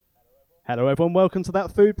Hello, everyone. Welcome to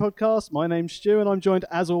That Food Podcast. My name's Stu, and I'm joined,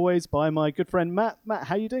 as always, by my good friend Matt. Matt,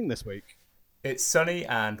 how are you doing this week? It's sunny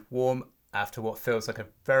and warm after what feels like a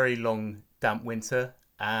very long, damp winter,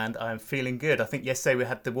 and I'm feeling good. I think yesterday we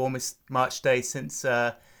had the warmest March day since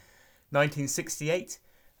 1968.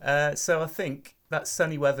 So I think that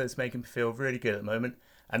sunny weather is making me feel really good at the moment.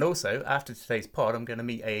 And also, after today's pod, I'm going to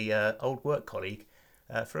meet a old work colleague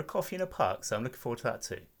for a coffee in a park. So I'm looking forward to that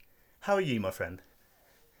too. How are you, my friend?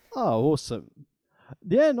 Oh, awesome.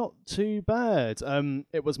 Yeah, not too bad.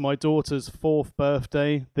 It was my daughter's 4th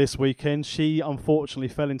birthday this weekend. She unfortunately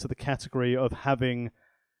fell into the category of having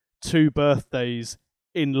 2 birthdays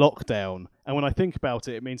in lockdown. And when I think about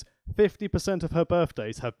it, it means 50% of her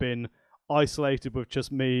birthdays have been isolated with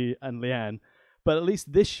just me and Leanne. But at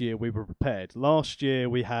least this year we were prepared. Last year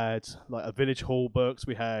we had like a village hall booked.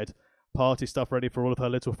 We had party stuff ready for all of her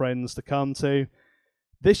little friends to come to.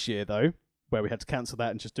 This year, though, where we had to cancel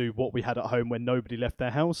that and just do what we had at home when nobody left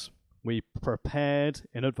their house, we prepared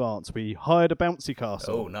in advance. We hired a bouncy Oh,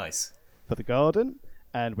 castle nice. for the garden,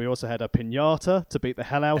 and we also had a piñata to beat the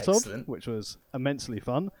hell out Excellent. of, which was immensely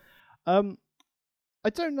fun. I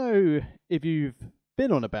don't know if you've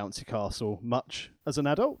been on a bouncy castle much as an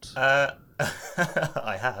adult.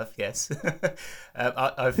 I have, yes.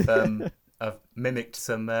 I've mimicked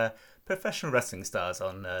some professional wrestling stars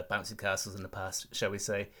on bouncy castles in the past, shall we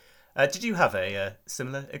say. Did you have a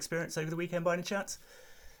similar experience over the weekend by any chance?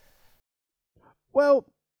 Well,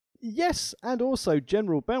 yes, and also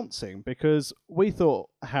general bouncing, because we thought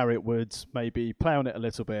Harriet would maybe play on it a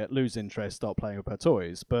little bit, lose interest, start playing with her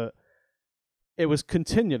toys, but it was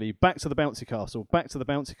continually back to the bouncy castle, back to the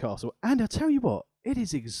bouncy castle, and I tell you what, it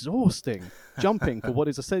is exhausting jumping for what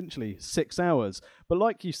is essentially 6 hours. But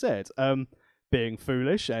like you said, being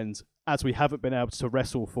foolish, and as we haven't been able to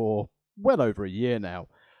wrestle for well over a year now,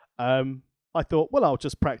 I thought, well, I'll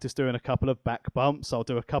just practice doing a couple of back bumps. I'll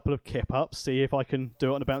do a couple of kip ups, see if I can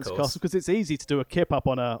do it on a bouncy castle, because it's easy to do a kip up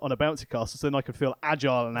on a bouncy castle, so then I can feel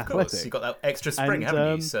agile and athletic. Of course, you got that extra spring,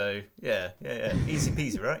 haven't you? So yeah, easy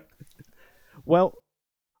peasy, right? Well,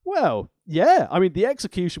 yeah. I mean, the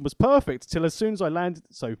execution was perfect till as soon as I landed.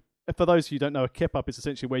 So, for those of you who don't know, a kip up is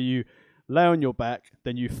essentially where you lay on your back,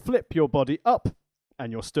 then you flip your body up,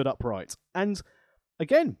 and you're stood upright. And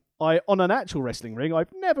again, on an actual wrestling ring,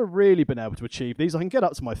 I've never really been able to achieve these. I can get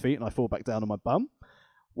up to my feet and I fall back down on my bum.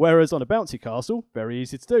 Whereas on a bouncy castle, very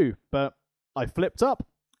easy to do. But I flipped up,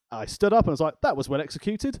 I stood up and I was like, that was well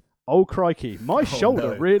executed. Oh, crikey. My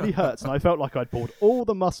shoulder really hurts, and I felt like I'd pulled all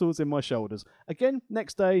the muscles in my shoulders. Again,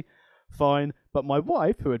 next day, fine. But my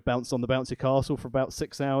wife, who had bounced on the bouncy castle for about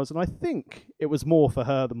 6 hours, and I think it was more for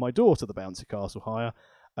her than my daughter, the bouncy castle hire,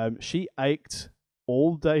 she ached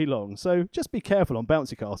all day long. So just be careful on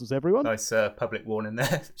bouncy castles, everyone. Nice public warning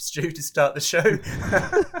there, Stu, to start the show.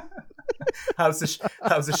 How's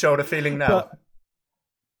the shoulder feeling now?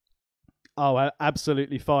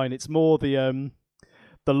 Absolutely fine. It's more the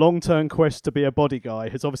long-term quest to be a body guy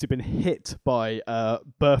has obviously been hit by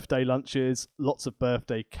birthday lunches, lots of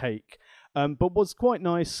birthday cake. But what's quite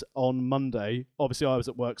nice on Monday, obviously I was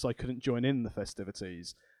at work so I couldn't join in the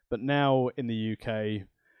festivities, but now in the UK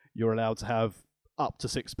you're allowed to have up to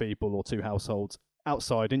 6 people or 2 households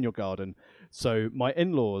outside in your garden. So my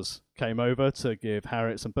in-laws came over to give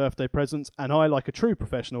Harriet some birthday presents, and I, like a true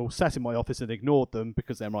professional, sat in my office and ignored them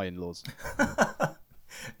because they're my in-laws.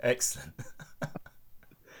 Excellent.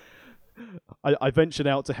 I ventured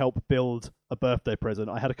out to help build a birthday present.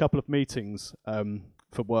 I had a couple of meetings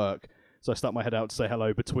for work, so I stuck my head out to say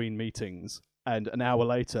hello between meetings. And an hour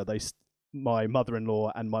later, my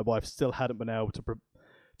mother-in-law and my wife still hadn't been able to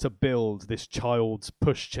build this child's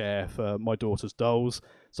pushchair for my daughter's dolls.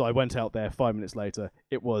 So I went out there 5 minutes later.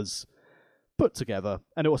 It was put together,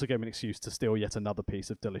 and it also gave me an excuse to steal yet another piece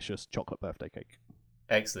of delicious chocolate birthday cake.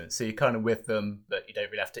 Excellent. So you're kind of with them, but you don't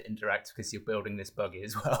really have to interact because you're building this buggy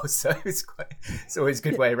as well. So it's always a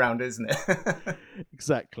good way around, isn't it?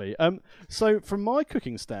 Exactly. So from my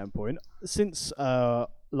cooking standpoint, since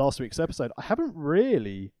last week's episode, I haven't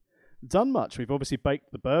really done much. We've obviously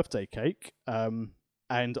baked the birthday cake,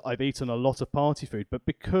 and I've eaten a lot of party food. But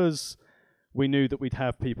because we knew that we'd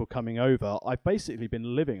have people coming over, I've basically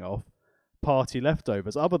been living off party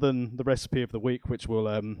leftovers, other than the recipe of the week, which we'll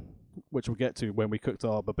get to when we cooked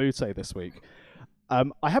our babute this week.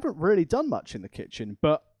 I haven't really done much in the kitchen,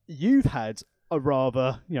 but you've had a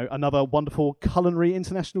rather, another wonderful culinary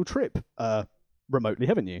international trip remotely,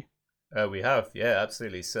 haven't you? We have, yeah,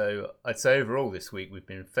 absolutely. So I'd say overall this week we've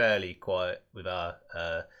been fairly quiet with our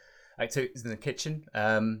activities in the kitchen,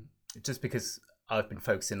 just because I've been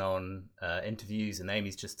focusing on interviews and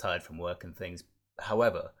Amy's just tired from work and things.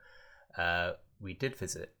 However, we did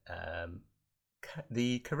visit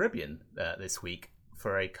the Caribbean this week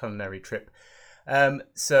for a culinary trip.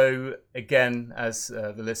 So again, as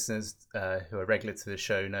the listeners who are regular to the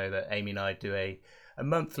show know, that Amy and I do a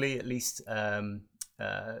monthly, at least,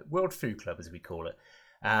 World Food Club, as we call it.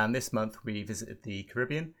 And this month we visited the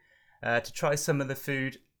Caribbean to try some of the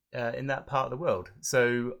food in that part of the world.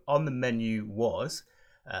 So on the menu was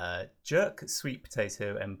jerk, sweet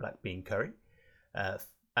potato and black bean curry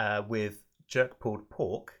with jerk pulled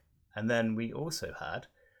pork. And then we also had,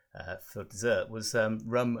 for dessert, was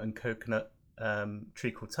rum and coconut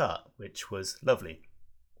treacle tart, which was lovely.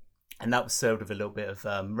 And that was served with a little bit of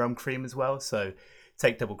rum cream as well. So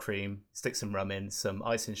take double cream, stick some rum in, some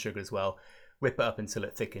icing sugar as well, whip it up until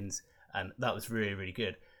it thickens. And that was really, really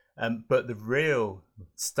good. But the real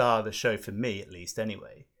star of the show, for me at least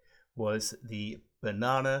anyway, was the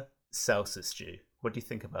banana salsa stew. What do you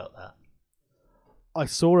think about that? I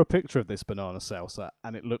saw a picture of this banana salsa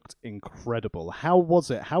and it looked incredible. How was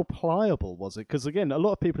it? How pliable was it? Because again, a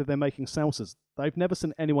lot of people, if they're making salsas, they've never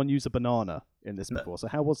seen anyone use a banana in this before. So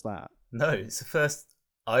how was that? No, it's the first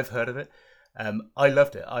I've heard of it. I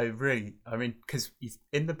loved it. I mean, because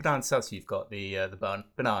in the banana salsa, you've got the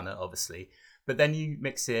banana, obviously, but then you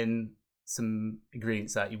mix in some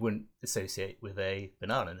ingredients that you wouldn't associate with a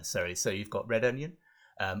banana necessarily. So you've got red onion,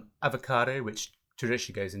 avocado, which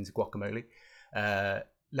traditionally goes into guacamole,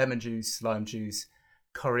 lemon juice, lime juice,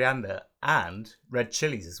 coriander, and red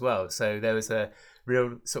chilies as well. So there was a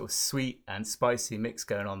real sort of sweet and spicy mix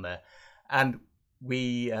going on there. And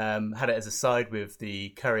we had it as a side with the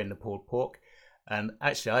curry and the pulled pork. And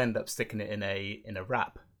actually, I ended up sticking it in a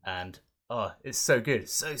wrap. And oh, it's so good,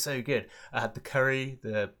 so good. I had the curry,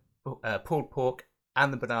 the pulled pork,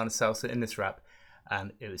 and the banana salsa in this wrap,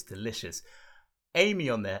 and it was delicious. Amy,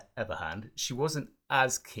 on the other hand, she wasn't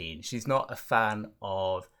as keen. She's not a fan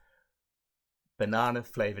of banana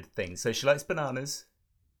flavored things. So she likes bananas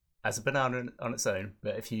as a banana on its own,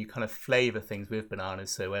 but if you kind of flavor things with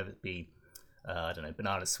bananas, so whether it be, I don't know,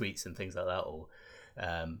 banana sweets and things like that, or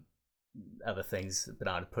other things,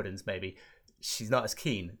 banana puddings maybe, she's not as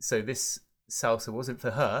keen. So this salsa wasn't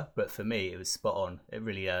for her, but for me, it was spot on. It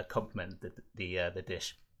really complemented the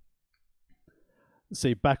dish.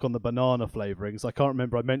 See, back on the banana flavourings, I can't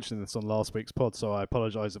remember I mentioned this on last week's pod, so I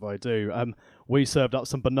apologise if I do. We served up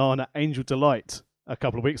some banana Angel Delight a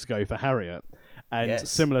couple of weeks ago for Harriet. And yes,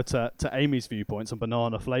 similar to Amy's viewpoints on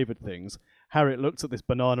banana flavoured things, Harriet looked at this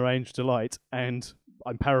banana Angel Delight, and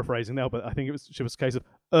I'm paraphrasing now, but I think she was a case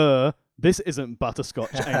of, this isn't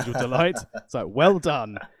butterscotch Angel Delight. So, well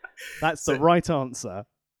done. That's the right answer.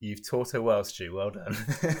 You've taught her well, Stu. Well done.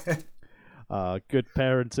 Good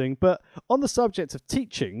parenting. But on the subject of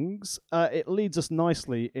teachings, it leads us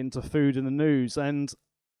nicely into food in the news. And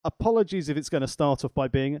apologies if it's going to start off by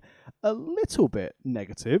being a little bit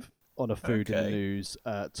negative on a food in the news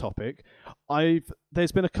topic.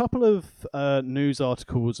 There's been a couple of news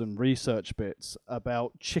articles and research bits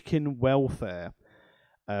about chicken welfare.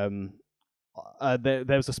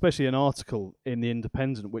 There's especially an article in The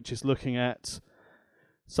Independent which is looking at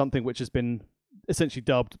something which has been essentially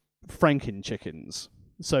dubbed Franken chickens.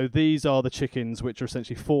 So these are the chickens which are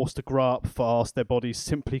essentially forced to grow up fast, their bodies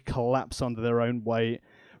simply collapse under their own weight,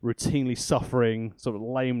 routinely suffering sort of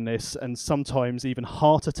lameness and sometimes even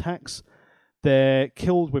heart attacks. They're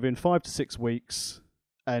killed within 5 to 6 weeks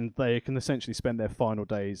and they can essentially spend their final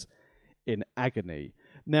days in agony.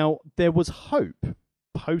 Now, there was hope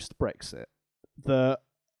post-Brexit that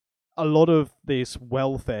a lot of this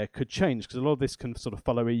welfare could change because a lot of this can sort of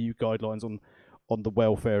follow EU guidelines on the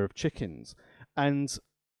welfare of chickens. And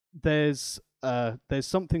there's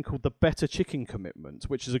something called the Better Chicken Commitment,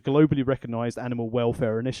 which is a globally recognised animal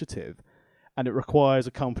welfare initiative, and it requires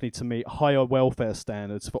a company to meet higher welfare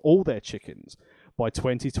standards for all their chickens by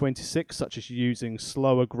 2026, such as using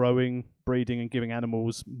slower growing, breeding and giving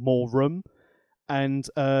animals more room. And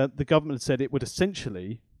the government said it would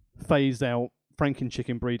essentially phase out Franken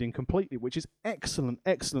chicken breeding completely, which is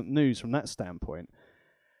excellent news from that standpoint.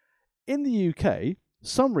 In the UK,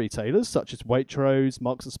 some retailers, such as Waitrose,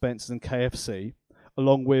 Marks & Spencer and KFC,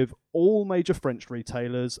 along with all major French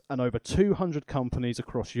retailers and over 200 companies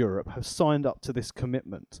across Europe, have signed up to this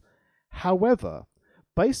commitment. However,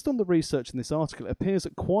 based on the research in this article, it appears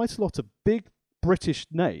that quite a lot of big British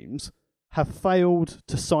names have failed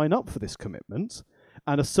to sign up for this commitment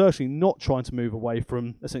and are certainly not trying to move away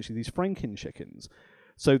from essentially these Franken chickens.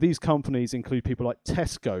 So these companies include people like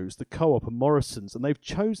Tesco's, the Co-op and Morrison's, and they've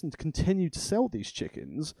chosen to continue to sell these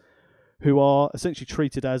chickens who are essentially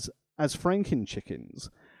treated as Franken chickens.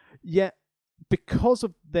 Yet, because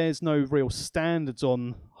there's no real standards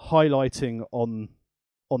on highlighting on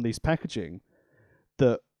these packaging,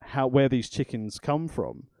 where these chickens come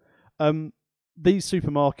from, these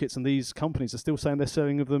supermarkets and these companies are still saying they're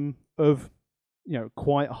selling them of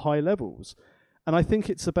quite high levels. And I think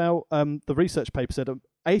it's about the research paper said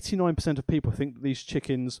 89% of people think that these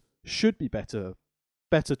chickens should be better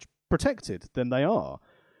protected than they are.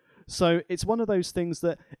 So it's one of those things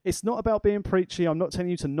that it's not about being preachy. I'm not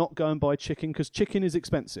telling you to not go and buy chicken, because chicken is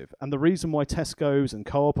expensive. And the reason why Tesco's and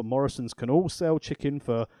Co-op and Morrison's can all sell chicken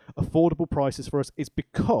for affordable prices for us is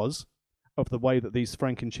because of the way that these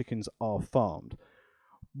Franken chickens are farmed.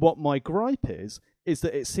 What my gripe is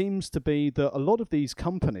that it seems to be that a lot of these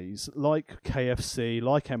companies, like KFC,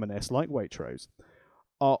 like M&S, like Waitrose,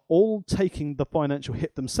 are all taking the financial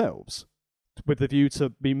hit themselves with the view to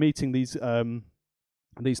be meeting these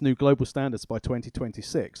new global standards by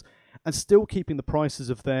 2026, and still keeping the prices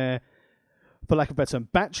of their, for lack of a better term,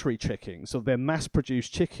 battery chicken, so their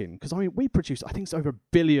mass-produced chicken. Because, I mean, we produce, I think it's over 1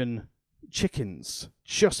 billion chickens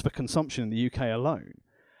just for consumption in the UK alone.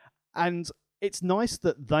 And it's nice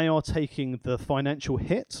that they are taking the financial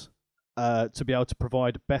hit to be able to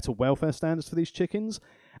provide better welfare standards for these chickens.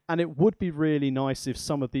 And it would be really nice if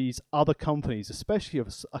some of these other companies, especially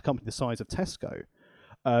of a company the size of Tesco,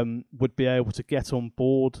 would be able to get on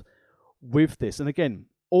board with this. And again,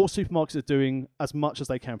 all supermarkets are doing as much as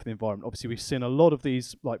they can for the environment. Obviously, we've seen a lot of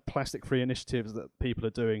these like plastic-free initiatives that people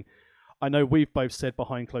are doing. I know we've both said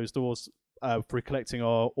behind closed doors for collecting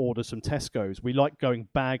our orders from Tesco's, we like going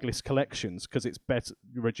bagless collections because it's better,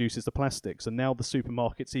 reduces the plastics. And now the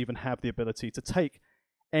supermarkets even have the ability to take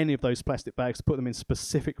any of those plastic bags, to put them in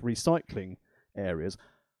specific recycling areas.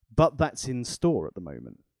 But that's in store at the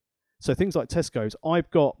moment. So things like Tesco's,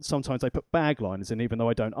 sometimes they put bag liners in, even though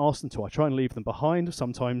I don't ask them to. I try and leave them behind.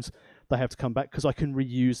 Sometimes they have to come back because I can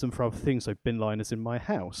reuse them for other things, so bin liners in my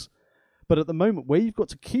house. But at the moment, where you've got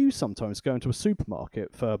to queue sometimes going to a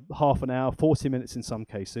supermarket for half an hour, 40 minutes in some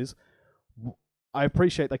cases, I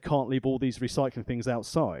appreciate they can't leave all these recycling things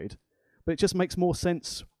outside, but it just makes more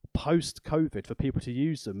sense post-COVID for people to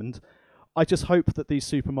use them. And I just hope that these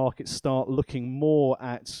supermarkets start looking more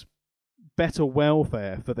at better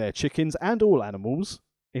welfare for their chickens and all animals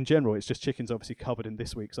in general. It's just chickens obviously covered in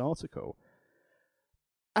this week's article.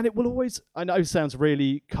 And it will always, I know it sounds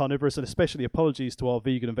really carnivorous, and especially apologies to our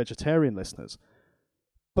vegan and vegetarian listeners,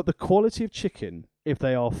 but the quality of chicken, if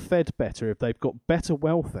they are fed better, if they've got better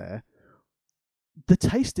welfare, the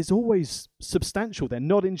taste is always substantial. They're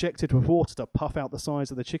not injected with water to puff out the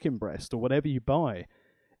size of the chicken breast or whatever you buy.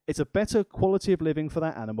 It's a better quality of living for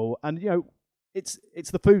that animal. And, it's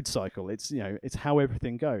the food cycle. It's how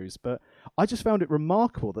everything goes. But I just found it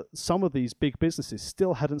remarkable that some of these big businesses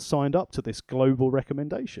still hadn't signed up to this global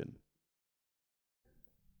recommendation.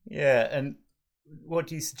 Yeah, and what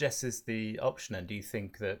do you suggest is the option? And do you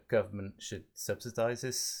think that government should subsidise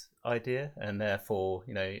this idea, and therefore,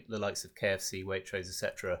 the likes of KFC, Waitrose,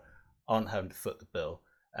 etc., aren't having to foot the bill,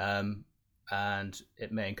 and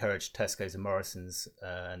it may encourage Tesco's and Morrison's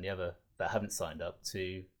and the other that haven't signed up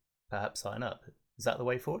to perhaps sign up? Is that the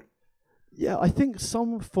way forward? Yeah, I think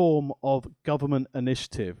some form of government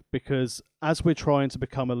initiative, because as we're trying to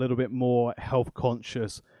become a little bit more health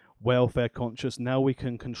conscious, welfare conscious, now we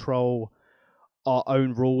can control our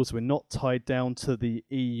own rules. We're not tied down to the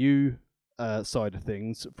EU side of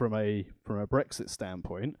things from a Brexit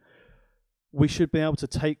standpoint. We should be able to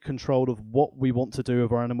take control of what we want to do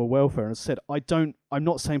with our animal welfare. And as I said, I'm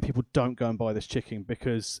not saying people don't go and buy this chicken,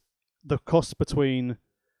 because the cost between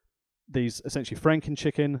these essentially Franken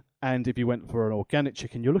chicken and if you went for an organic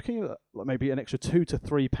chicken, you're looking at maybe an extra £2 to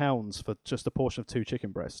 £3 for just a portion of 2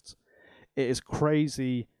 chicken breasts. It is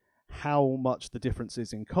crazy how much the difference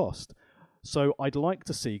is in cost. So I'd like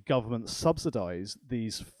to see government subsidise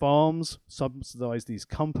these farms, subsidise these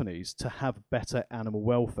companies to have better animal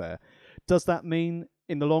welfare. Does that mean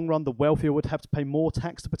in the long run the wealthier would have to pay more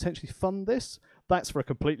tax to potentially fund this? That's for a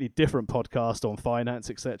completely different podcast on finance,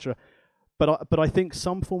 etc. But I think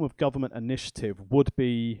some form of government initiative would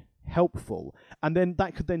be helpful, and then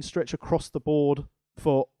that could then stretch across the board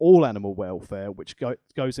for all animal welfare, which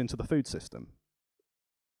goes into the food system.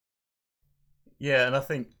 Yeah, and I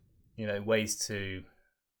think ways to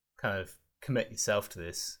kind of commit yourself to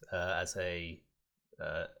this as a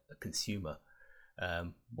consumer.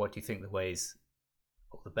 What do you think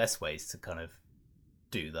the best ways to kind of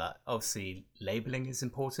do that? Obviously, labeling is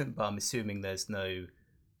important, but I'm assuming there's no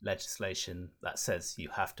legislation that says you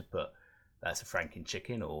have to put that's a Franken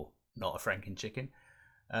chicken or not a Franken chicken.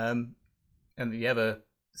 And the other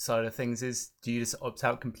side of things is, do you just opt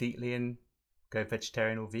out completely and go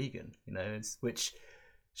vegetarian or vegan? Which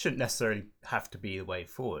shouldn't necessarily have to be the way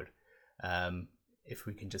forward. If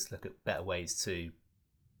we can just look at better ways to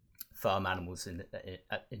farm animals in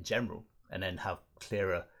general, and then have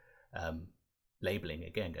clearer labeling.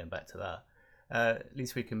 Again, going back to that, at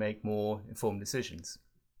least we can make more informed decisions.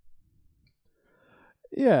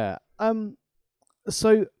 Yeah.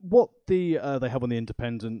 So what they have on the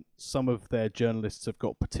Independent, some of their journalists have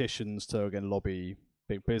got petitions to again lobby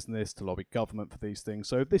big business, to lobby government for these things.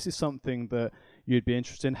 So if this is something that you'd be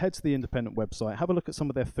interested in, head to the Independent website, have a look at some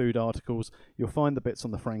of their food articles. You'll find the bits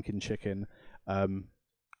on the Franken chicken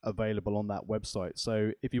available on that website.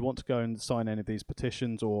 So if you want to go and sign any of these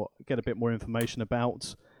petitions or get a bit more information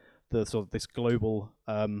about the sort of this global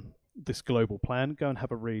plan, go and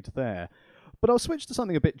have a read there. But I'll switch to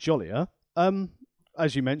something a bit jollier.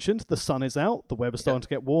 As you mentioned, the sun is out, the weather's starting to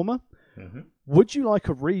get warmer. Mm-hmm. Would you like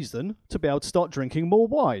a reason to be able to start drinking more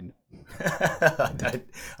wine? I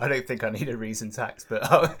don't think I need a reason, Tax,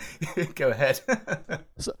 but go ahead.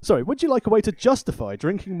 Sorry, would you like a way to justify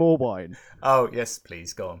drinking more wine? Oh, yes,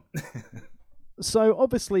 please, go on. So,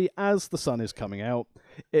 obviously, as the sun is coming out,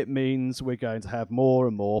 it means we're going to have more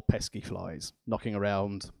and more pesky flies knocking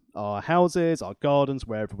around our houses, our gardens,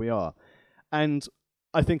 wherever we are. And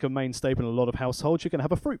I think a main staple in a lot of households, you're going to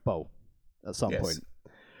have a fruit bowl at some point.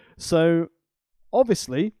 So,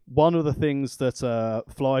 obviously, one of the things that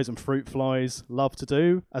flies and fruit flies love to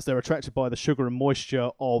do, as they're attracted by the sugar and moisture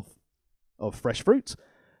of fresh fruit,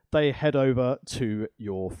 they head over to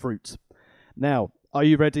your fruit. Now, are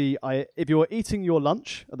you ready? If you're eating your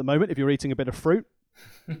lunch at the moment, if you're eating a bit of fruit,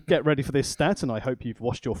 get ready for this stat, and I hope you've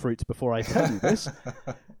washed your fruit before I tell you this.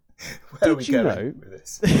 Where are we going with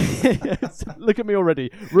this? Yes, look at me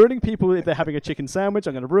already. Ruining people if they're having a chicken sandwich.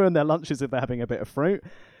 I'm going to ruin their lunches if they're having a bit of fruit.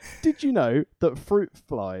 Did you know that fruit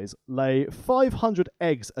flies lay 500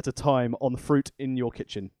 eggs at a time on fruit in your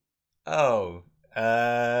kitchen? Oh,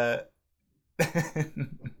 no,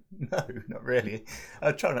 not really.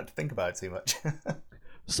 I try not to think about it too much.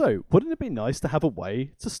 So, wouldn't it be nice to have a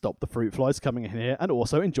way to stop the fruit flies coming in here and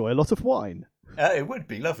also enjoy a lot of wine? It would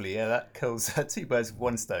be lovely. Yeah, that kills 2 birds with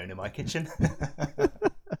 1 stone in my kitchen.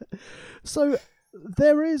 So,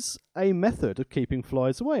 there is a method of keeping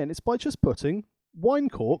flies away, and it's by just putting wine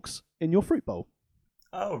corks in your fruit bowl.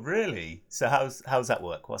 Oh, really? So how's that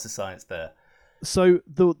work? What's the science there? So,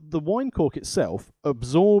 the wine cork itself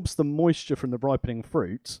absorbs the moisture from the ripening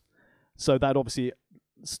fruit, so that obviously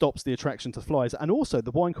stops the attraction to flies, and also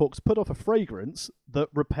the wine corks put off a fragrance that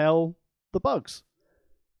repel the bugs.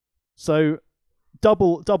 So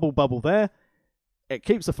double bubble there. It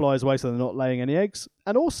keeps the flies away so they're not laying any eggs,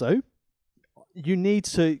 and also you need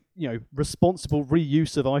to, responsible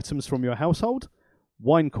reuse of items from your household.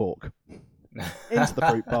 Wine cork into the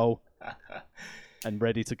fruit bowl and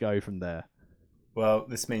ready to go from there. Well,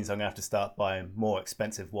 this means I'm going to have to start buying more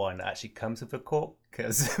expensive wine that actually comes with a cork,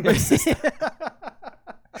 because most of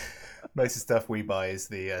the stuff we buy is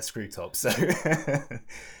the screw top, so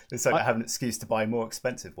it's like I have an excuse to buy more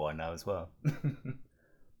expensive wine now as well.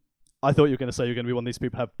 I thought you were going to say you're going to be one of these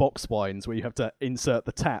people who have box wines where you have to insert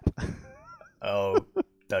the tap. Oh,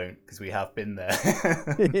 don't, because we have been there.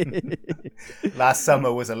 Last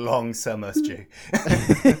summer was a long summer, Stu.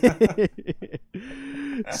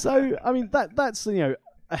 So, I mean, that's a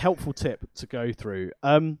helpful tip to go through.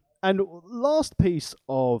 And last piece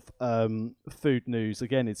of food news,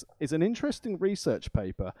 again, is an interesting research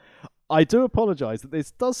paper. I do apologise that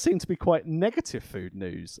this does seem to be quite negative food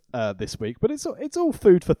news this week, but it's all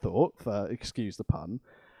food for thought, excuse the pun.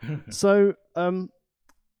 So,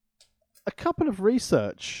 a couple of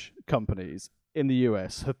research companies in the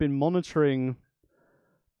US have been monitoring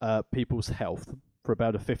people's health for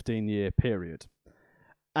about a 15-year period.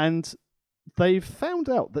 And they've found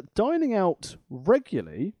out that dining out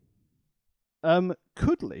regularly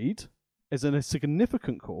could lead, as a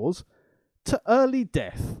significant cause, to early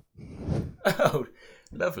death. Oh,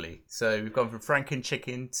 lovely. So we've gone from Franken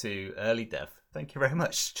chicken to early death. Thank you very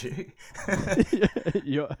much, Stu.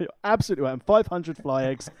 You're absolutely right. And 500 fly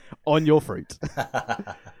eggs on your fruit.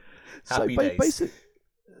 Happy days.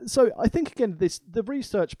 So I think, again, the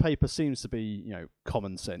research paper seems to be,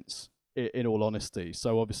 common sense, in all honesty.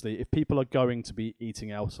 So obviously, if people are going to be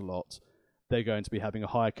eating out a lot, they're going to be having a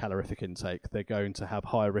higher calorific intake. They're going to have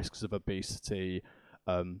higher risks of obesity,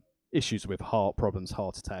 issues with heart problems,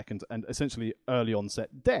 heart attack, and essentially early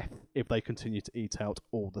onset death if they continue to eat out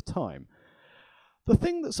all the time. The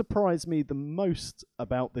thing that surprised me the most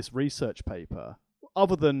about this research paper,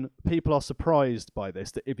 other than people are surprised by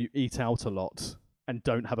this, that if you eat out a lot and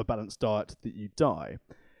don't have a balanced diet that you die,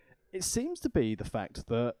 it seems to be the fact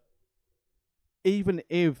that even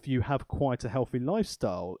if you have quite a healthy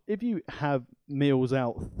lifestyle, if you have meals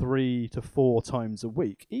out 3 to 4 times a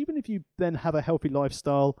week, even if you then have a healthy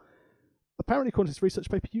lifestyle, apparently, according to this research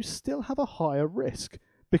paper, you still have a higher risk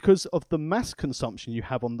because of the mass consumption you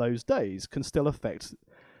have on those days can still affect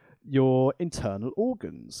your internal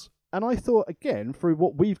organs. And I thought, again, through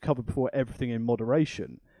what we've covered before, everything in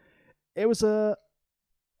moderation, it was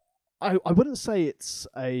I wouldn't say it's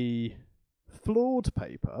a flawed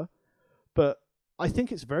paper, but I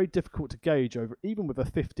think it's very difficult to gauge over, even with a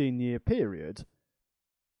 15-year period,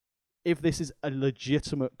 if this is a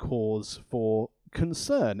legitimate cause for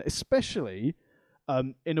concern, especially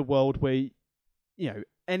in a world where,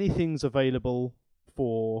 anything's available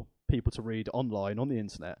for people to read online on the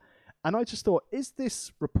internet. And I just thought, is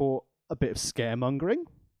this report a bit of scaremongering?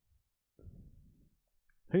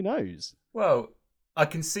 Who knows? Well, I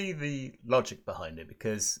can see the logic behind it,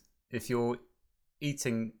 because if you're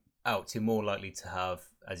eating out, you're more likely to have,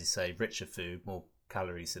 as you say, richer food, more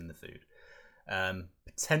calories in the food.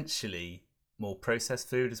 Potentially more processed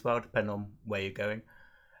food as well, depending on where you're going.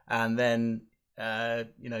 And then,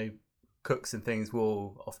 cooks and things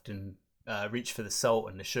will often reach for the salt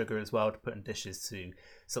and the sugar as well to put in dishes to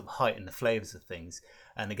sort of heighten the flavours of things.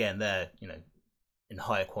 And again, they're, in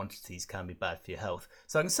higher quantities can be bad for your health.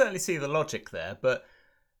 So I can certainly see the logic there, but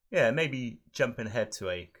yeah, maybe jumping ahead to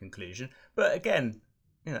a conclusion. But again,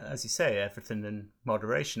 as you say, everything in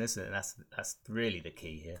moderation, isn't it? And that's really the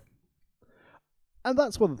key here. And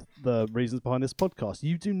that's one of the reasons behind this podcast.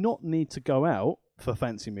 You do not need to go out for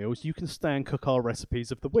fancy meals. You can stay and cook our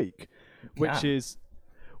recipes of the week, which is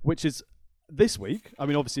this week. I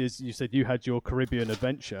mean, obviously, as you said, you had your Caribbean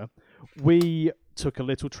adventure. We took a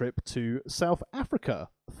little trip to South Africa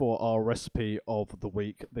for our recipe of the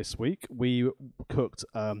week this week. We cooked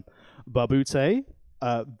babute.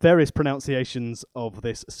 Various pronunciations of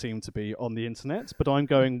this seem to be on the internet, but I'm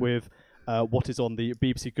going with what is on the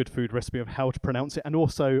BBC Good Food recipe of how to pronounce it, and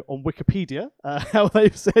also on Wikipedia, how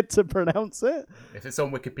they've said to pronounce it. If it's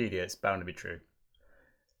on Wikipedia, it's bound to be true.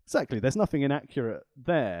 Exactly. There's nothing inaccurate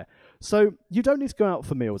there. So you don't need to go out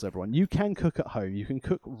for meals, everyone. You can cook at home. You can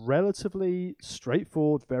cook relatively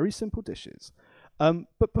straightforward, very simple dishes.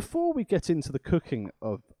 But before we get into the cooking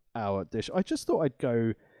of our dish, I just thought I'd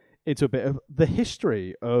go into a bit of the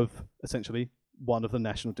history of essentially one of the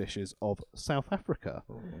national dishes of South Africa.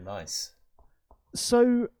 Oh, nice.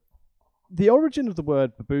 So the origin of the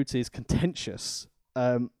word babute is contentious.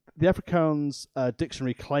 The Afrikaans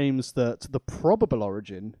dictionary claims that the probable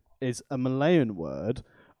origin is a Malayan word,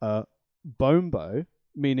 bombo,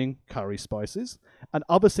 meaning curry spices, and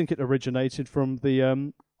others think it originated from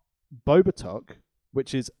the bobotok,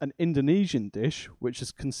 which is an Indonesian dish which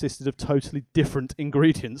has consisted of totally different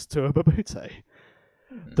ingredients to a babute.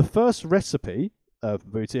 The first recipe of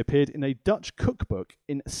babute appeared in a Dutch cookbook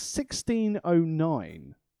in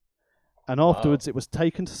 1609, and afterwards it was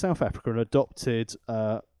taken to South Africa and adopted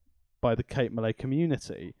by the Cape Malay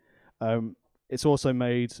community. It's also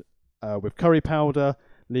made with curry powder,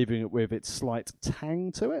 leaving it with its slight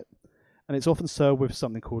tang to it, and it's often served with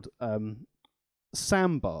something called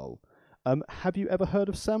sambal. Have you ever heard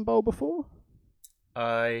of sambal before?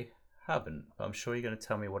 I haven't, but I'm sure you're going to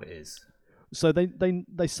tell me what it is. So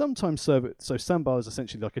they sometimes serve it. So sambal is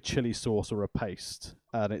essentially like a chili sauce or a paste,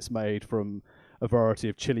 and it's made from a variety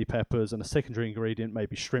of chili peppers, and a secondary ingredient may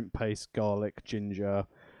be shrimp paste, garlic, ginger,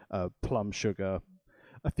 plum sugar,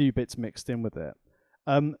 a few bits mixed in with it.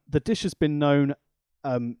 The dish has been known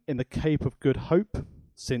in the Cape of Good Hope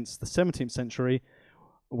since the 17th century,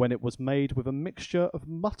 when it was made with a mixture of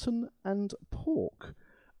mutton and pork.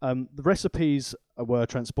 The recipes were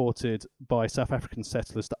transported by South African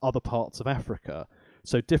settlers to other parts of Africa.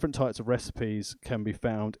 So different types of recipes can be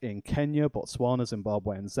found in Kenya, Botswana,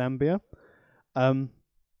 Zimbabwe, and Zambia.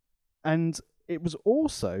 And it was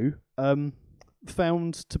also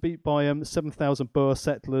found to be by 7,000 Boer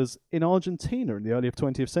settlers in Argentina in the early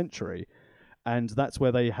 20th century. And that's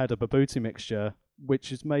where they had a babute mixture,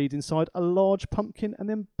 which is made inside a large pumpkin and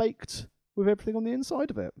then baked with everything on the inside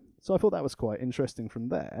of it. So I thought that was quite interesting from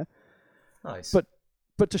there. Nice.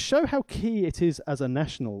 But to show how key it is as a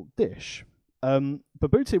national dish,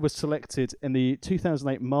 babute was selected in the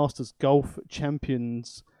 2008 Masters Golf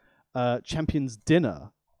Champions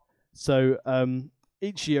Dinner. So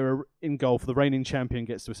each year in golf, the reigning champion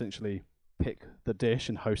gets to essentially pick the dish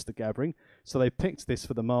and host the gathering. So they picked this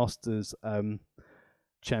for the Masters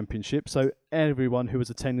Championship. So everyone who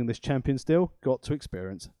was attending this Champions Deal got to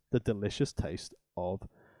experience the delicious taste of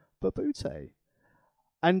babute.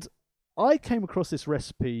 And I came across this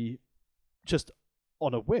recipe just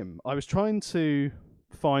on a whim. I was trying to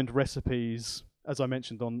find recipes, as I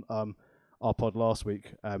mentioned on our pod last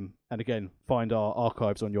week, and again, find our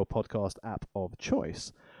archives on your podcast app of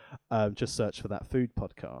choice. Just search for that food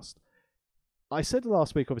podcast. I said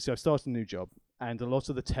last week, obviously, I started a new job, and a lot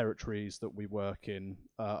of the territories that we work in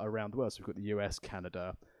around the world. So we've got the US,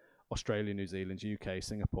 Canada, Australia, New Zealand, UK,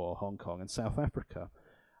 Singapore, Hong Kong, and South Africa.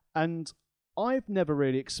 And I've never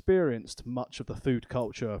really experienced much of the food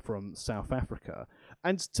culture from South Africa.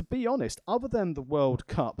 And to be honest, other than the World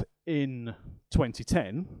Cup in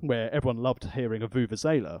 2010, where everyone loved hearing a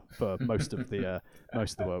vuvuzela for most of the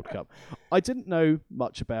World Cup, I didn't know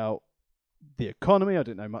much about the economy. I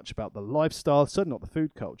didn't know much about the lifestyle, certainly not the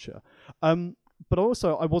food culture. But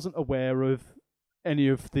also, I wasn't aware of any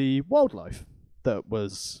of the wildlife that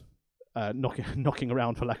was knocking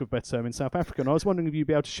around, for lack of a better term, in South Africa. And I was wondering if you'd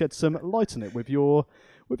be able to shed some light on it with your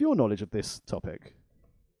knowledge of this topic.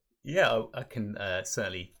 Yeah, I can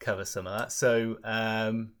certainly cover some of that. So,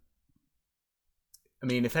 I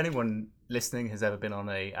mean, if anyone listening has ever been on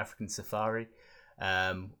a African safari,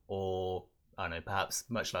 or I don't know, perhaps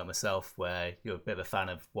much like myself, where you're a bit of a fan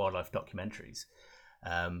of wildlife documentaries,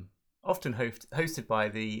 often hosted by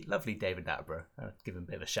the lovely David Attenborough. I'll give him a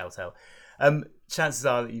bit of a shout out. Chances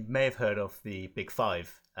are that you may have heard of the Big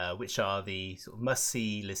Five, which are the sort of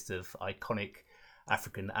must-see list of iconic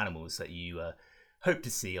African animals that you hope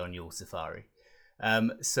to see on your safari.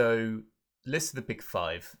 So, the list of the Big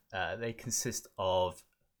Five, they consist of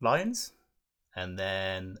lions, and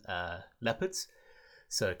then leopards,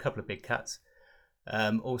 so a couple of big cats.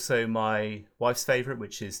 Also, my wife's favourite,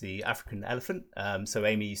 which is the African elephant. So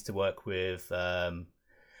Amy used to work with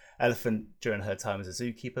elephant during her time as a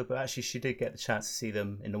zookeeper, but actually she did get the chance to see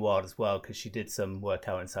them in the wild as well, because she did some work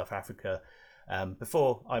out in South Africa.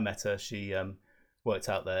 Before I met her, she worked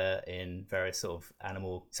out there in various sort of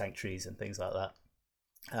animal sanctuaries and things like that.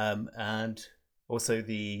 And also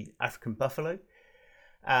the African buffalo.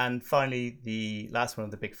 And finally, the last one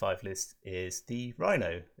on the Big Five list is the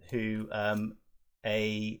rhino, who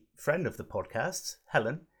a friend of the podcast,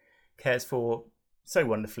 Helen, cares for so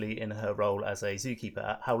wonderfully in her role as a zookeeper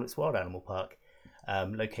at Howlett's Wild Animal Park,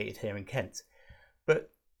 located here in Kent.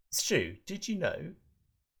 But Stu, did you know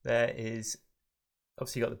there is,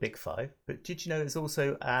 obviously you got the Big Five, but did you know there's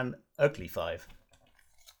also an ugly five?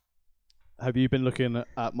 Have you been looking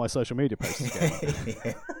at my social media posts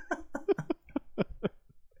again?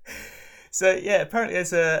 So yeah, apparently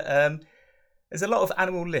there's a lot of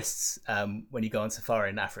animal lists when you go on safari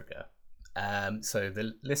in Africa. So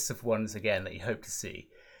the lists of ones again that you hope to see,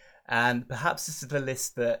 and perhaps this is the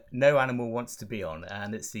list that no animal wants to be on,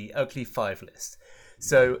 and it's the Ugly Five list.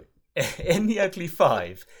 So in the Ugly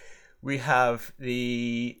Five, we have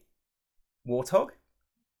the warthog,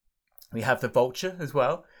 we have the vulture as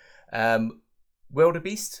well,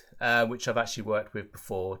 wildebeest, which I've actually worked with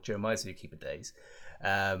before during my zookeeper days.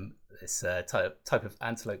 It's a type of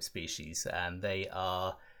antelope species, and they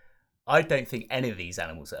are, I don't think any of these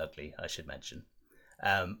animals are ugly, I should mention.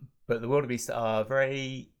 But the wildebeest are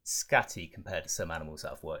very scatty compared to some animals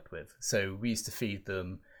that I've worked with. So we used to feed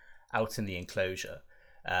them out in the enclosure,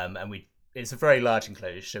 and it's a very large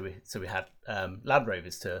enclosure, so we had Land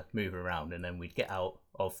Rovers to move around, and then we'd get out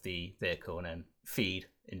of the vehicle and then feed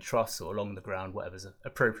in troughs or along the ground, whatever's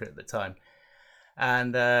appropriate at the time.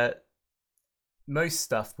 And most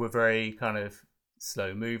stuff were very kind of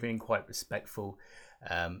slow moving, quite respectful.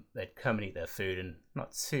 They'd come and eat their food and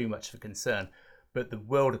not too much of a concern. But the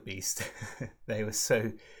wildebeest, they were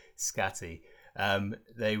so scatty.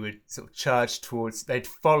 They would sort of charge towards, they'd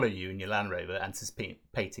follow you in your Land Rover,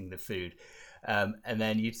 anticipating the food. And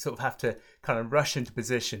then you'd sort of have to kind of rush into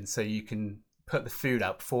position so you can put the food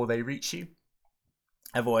out before they reach you.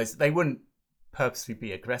 Otherwise, they wouldn't purposely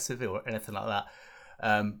be aggressive or anything like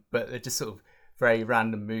that. But they're just sort of very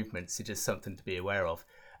random movements, so just something to be aware of.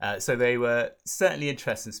 So they were certainly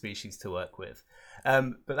interesting species to work with.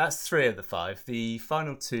 But that's 3 of the 5. The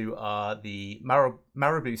final 2 are the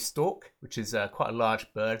marabou stork, which is quite a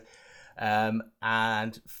large bird.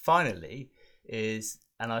 And finally is,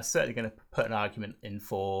 and I'm certainly going to put an argument in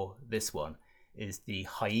for this one, is the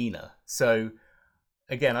hyena. So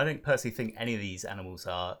again, I don't personally think any of these animals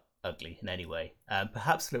are ugly in any way.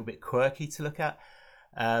 Perhaps a little bit quirky to look at.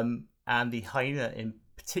 And the hyena in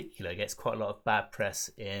particular gets quite a lot of bad press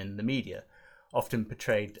in the media, often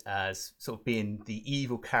portrayed as sort of being the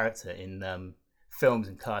evil character in films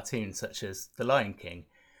and cartoons such as The Lion King.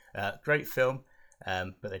 Great film,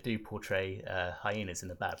 but they do portray hyenas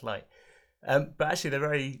in a bad light. But actually they're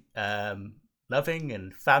very loving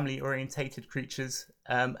and family-orientated creatures.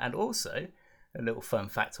 And also, a little fun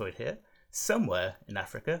factoid here, somewhere in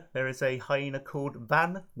Africa there is a hyena called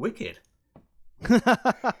Van Wicked.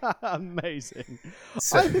 Amazing.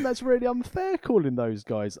 So, I think that's really unfair calling those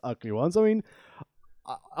guys ugly ones. I mean,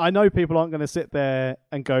 I know people aren't going to sit there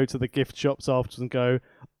and go to the gift shops afterwards and go,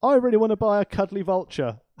 I really want to buy a cuddly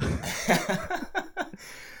vulture.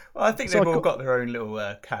 Well, I think they've all got their own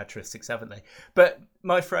little characteristics, haven't they? But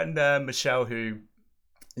my friend Michelle, who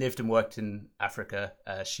lived and worked in Africa,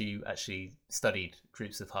 she actually studied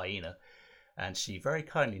groups of hyena, and she very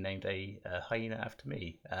kindly named a hyena after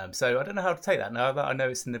me. So I don't know how to take that now that I know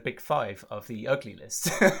it's in the big 5 of the ugly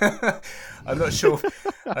list. I'm not sure if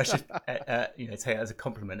I should take it as a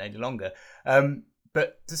compliment any longer.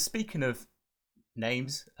 But just speaking of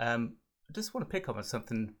names, I just want to pick up on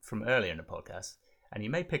something from earlier in the podcast, and you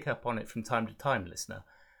may pick up on it from time to time, listener,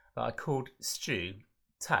 that I called Stu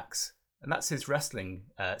Tax. And that's his wrestling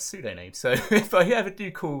pseudonym. So if I ever do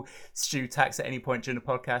call Stu Tax at any point during the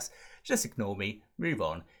podcast, just ignore me, move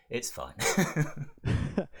on. It's fine.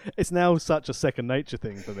 It's now such a second nature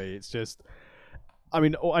thing for me. It's just, I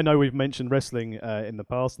mean, I know we've mentioned wrestling in the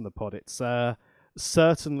past in the pod. It's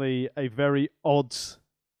certainly a very odd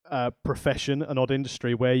profession, an odd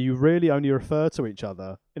industry where you really only refer to each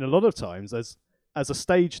other in a lot of times as a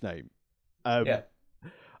stage name. Yeah.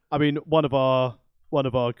 I mean, one of our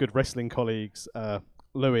good wrestling colleagues,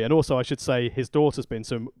 Louis, and also I should say his daughter's been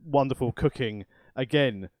some wonderful cooking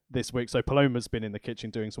again this week. So Paloma's been in the kitchen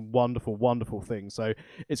doing some wonderful, wonderful things. So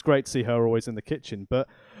it's great to see her always in the kitchen. But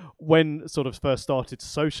when sort of first started to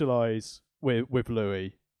socialise with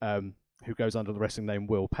Louis, who goes under the wrestling name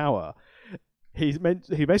Will Power, he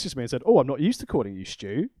messaged me and said, "Oh, I'm not used to calling you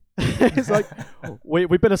Stu." It's like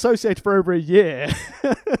we've been associated for over a year.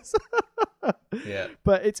 Yeah,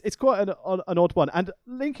 but it's quite an odd one. And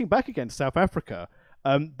linking back again to South Africa,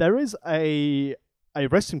 there is a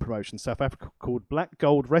wrestling promotion in South Africa called Black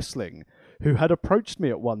Gold Wrestling, who had approached me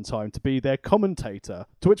at one time to be their commentator.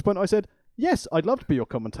 To which point I said, "Yes, I'd love to be your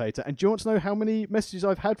commentator." And do you want to know how many messages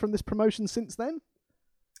I've had from this promotion since then?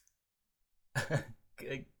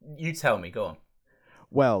 You tell me. Go on.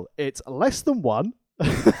 Well, it's less than 1.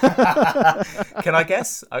 Can I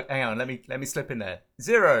guess? Hang on. Let me slip in there.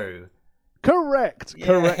 0. Correct. Yay!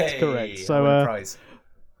 Correct. So, prize.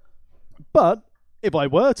 But if I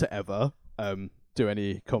were to ever do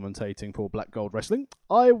any commentating for Black Gold Wrestling,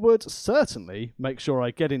 I would certainly make sure I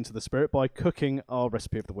get into the spirit by cooking our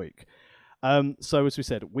recipe of the week. So as we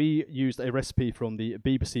said, we used a recipe from the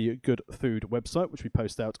BBC Good Food website, which we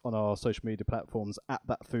post out on our social media platforms at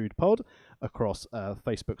That Food Pod across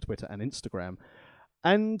Facebook, Twitter, and Instagram.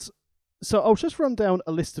 And so I'll just run down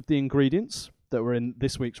a list of the ingredients that were in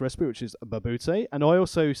this week's recipe, which is babute. And I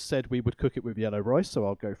also said we would cook it with yellow rice, so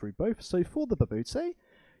I'll go through both. So for the babute,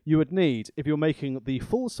 you would need, if you're making the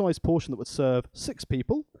full-size portion that would serve 6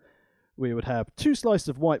 people, we would have 2 slices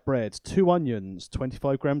of white bread, 2 onions,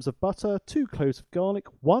 25 grams of butter, 2 cloves of garlic,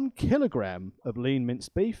 1 kilogram of lean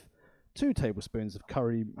minced beef, 2 tablespoons of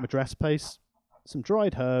curry madras paste, some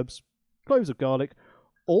dried herbs, cloves of garlic,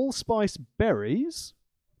 allspice berries,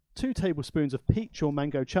 2 tablespoons of peach or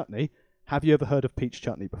mango chutney. Have you ever heard of peach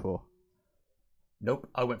chutney before? Nope,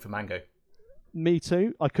 I went for mango. Me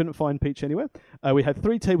too. I couldn't find peach anywhere. We had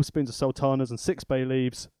 3 tablespoons of sultanas and 6 bay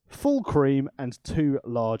leaves, full cream, and 2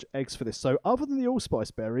 large eggs for this. So other than the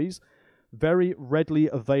allspice berries, very readily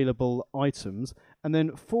available items. And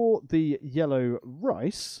then for the yellow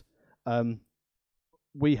rice,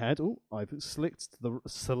 we had. I've selected the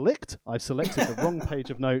wrong page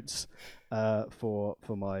of notes for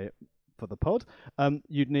the pod.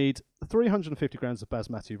 You'd need 350 grams of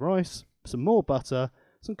basmati rice, some more butter,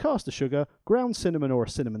 some caster sugar, ground cinnamon or a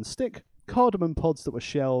cinnamon stick, cardamom pods that were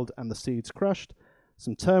shelled and the seeds crushed,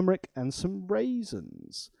 some turmeric, and some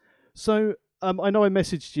raisins. So I know I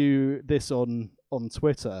messaged you this on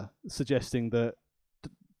Twitter, suggesting that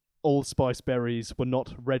allspice berries were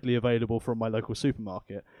not readily available from my local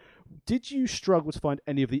supermarket. Did you struggle to find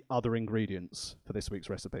any of the other ingredients for this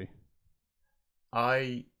week's recipe?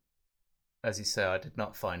 As you say, I did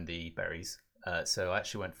not find the berries. So I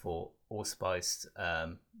actually went for allspiced,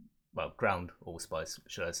 ground allspice,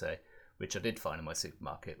 should I say, which I did find in my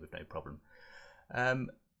supermarket with no problem.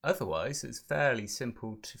 Otherwise, it's fairly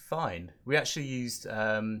simple to find. We actually used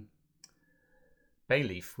bay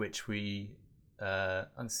leaf, which we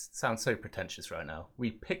sounds so pretentious right now.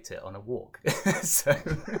 We picked it on a walk. So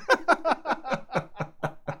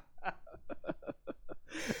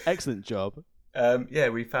excellent job.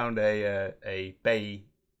 We found a bay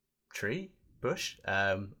tree bush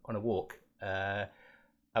on a walk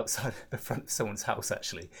outside the front of someone's house,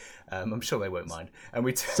 actually. I'm sure they won't mind.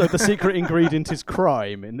 And so the secret ingredient is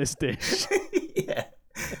crime in this dish. Yeah,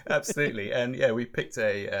 absolutely. And yeah, we picked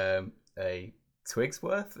a twig's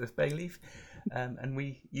worth of bay leaf, and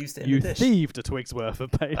we used it in the dish. You thieved a twig's worth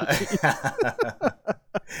of bay leaf.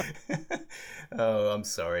 Oh, I'm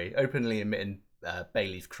sorry. Openly admitting bay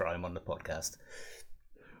leaf crime on the podcast.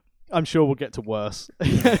 I'm sure we'll get to worse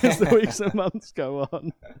as the weeks and months go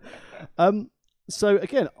on. So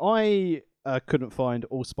again, I couldn't find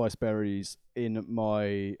allspice berries in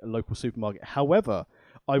my local supermarket. However,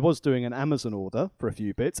 I was doing an Amazon order for a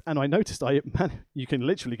few bits, and I noticed you can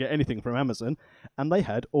literally get anything from Amazon, and they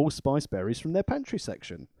had allspice berries from their pantry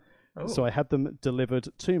section. Oh. So I had them delivered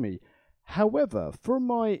to me. However, from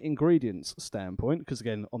my ingredients standpoint, because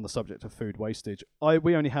again, on the subject of food wastage,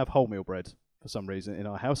 we only have wholemeal bread for some reason in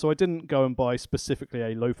our house, so I didn't go and buy specifically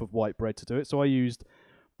a loaf of white bread to do it. So I used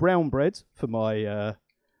brown bread for my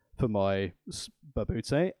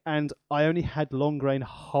babute, and I only had long grain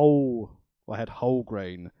whole. I had whole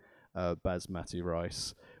grain basmati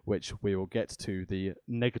rice, which we will get to the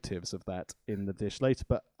negatives of that in the dish later.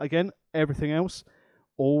 But again, everything else,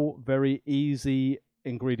 all very easy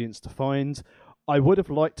ingredients to find. I would have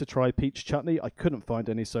liked to try peach chutney. I couldn't find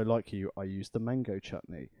any, so like you, I used the mango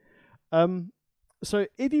chutney. So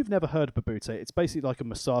if you've never heard of babute, it's basically like a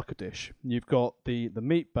moussaka dish. You've got the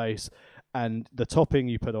meat base, and the topping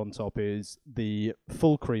you put on top is the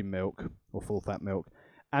full cream milk or full fat milk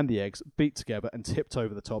and the eggs beat together and tipped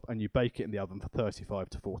over the top, and you bake it in the oven for 35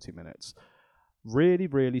 to 40 minutes. Really,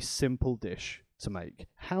 really simple dish to make.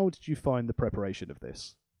 How did you find the preparation of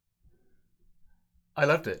this? I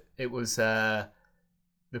loved it. It was the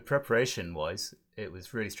preparation wise, it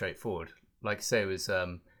was really straightforward. Like I say, it was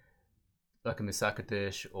like a moussaka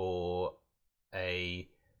dish or a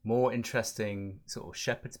more interesting sort of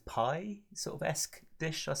shepherd's pie sort of esque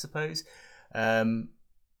dish, I suppose.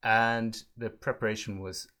 And the preparation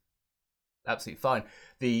was absolutely fine.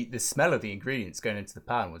 The smell of the ingredients going into the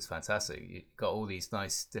pan was fantastic. You got all these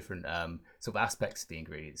nice different sort of aspects of the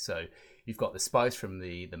ingredients. So you've got the spice from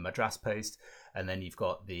the madras paste, and then you've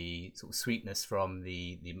got the sort of sweetness from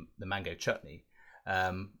the mango chutney.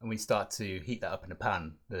 And when you start to heat that up in a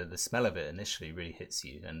pan, the smell of it initially really hits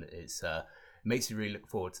you, and it makes you really look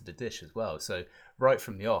forward to the dish as well. So right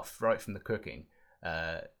from the cooking,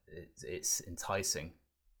 it's enticing.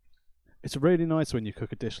 It's really nice when you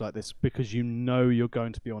cook a dish like this because you know you're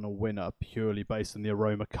going to be on a winner purely based on the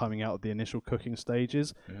aroma coming out of the initial cooking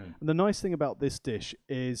stages. And the nice thing about this dish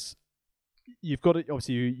is you've got it.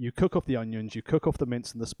 Obviously, you cook off the onions, you cook off the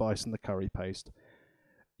mince and the spice and the curry paste.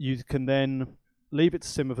 You can then leave it to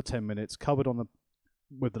simmer for 10 minutes, covered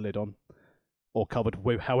with the lid on, or covered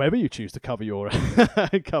with however you choose to cover your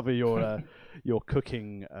your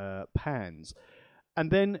cooking pans,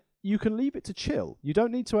 and then you can leave it to chill. You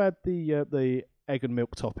don't need to add the egg and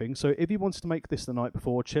milk topping. So if you wanted to make this the night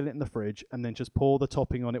before, chill it in the fridge, and then just pour the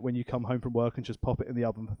topping on it when you come home from work and just pop it in the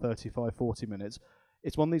oven for 35, 40 minutes.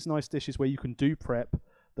 It's one of these nice dishes where you can do prep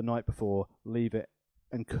the night before, leave it,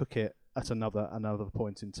 and cook it at another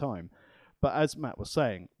point in time. But as Matt was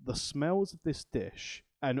saying, the smells of this dish,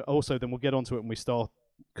 and also then we'll get onto it when we start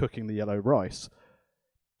cooking the yellow rice,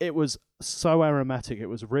 it was so aromatic. It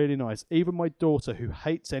was really nice. Even my daughter, who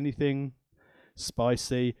hates anything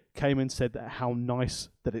spicy, came and said that how nice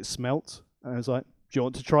that it smelt. And I was like, do you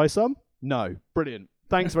want to try some? No. Brilliant.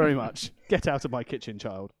 Thanks very much. Get out of my kitchen,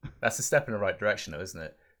 child. That's a step in the right direction, though, isn't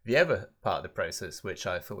it? The other part of the process, which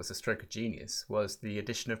I thought was a stroke of genius, was the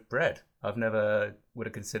addition of bread. I've never would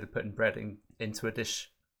have considered putting bread into a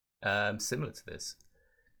dish similar to this.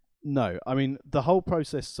 No, I mean, the whole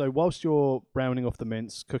process, so whilst you're browning off the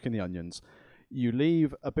mince, cooking the onions, you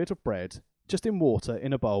leave a bit of bread just in water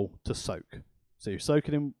in a bowl to soak. So you soak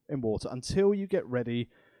it in water until you get ready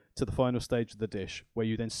to the final stage of the dish, where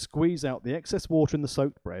you then squeeze out the excess water in the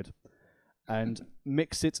soaked bread and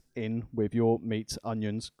mix it in with your meat,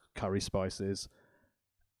 onions, curry spices.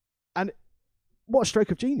 And what a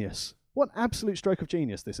stroke of genius. What an absolute stroke of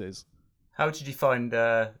genius this is. How did you find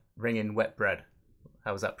wringing wet bread?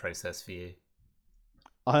 How was that process for you?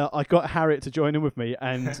 I got Harriet to join in with me,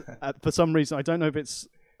 and for some reason, I don't know if it's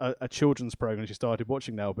a children's program she started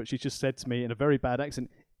watching now, but she just said to me in a very bad accent,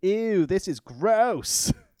 "Ew, this is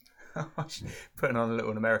gross." Putting on a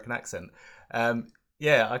little American accent.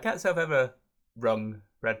 Yeah, I can't say I've ever wrung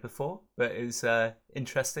bread before, but it was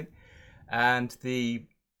interesting. And the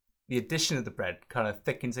addition of the bread kind of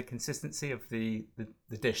thickens the consistency of the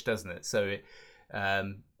dish, doesn't it? So it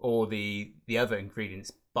or the other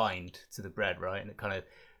ingredients bind to the bread, right? And it kind of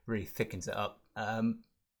really thickens it up,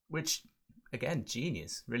 which again,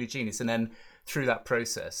 genius, really genius. And then through that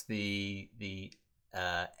process, the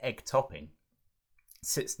egg topping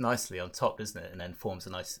sits nicely on top, doesn't it? And then forms a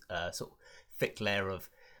nice sort of thick layer of,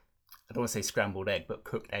 I don't want to say scrambled egg, but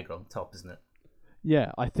cooked egg on top, isn't it?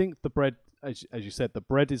 Yeah, I think the bread, as you said, the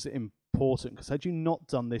bread is important, because had you not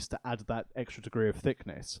done this to add that extra degree of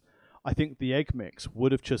thickness, I think the egg mix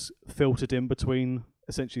would have just filtered in between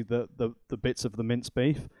essentially the bits of the minced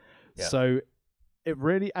beef. Yeah. So it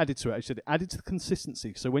really added to it. Actually, it added to the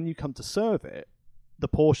consistency. So when you come to serve it, the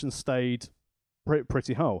portion stayed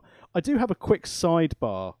pretty whole. I do have a quick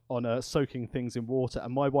sidebar on soaking things in water,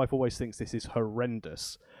 and my wife always thinks this is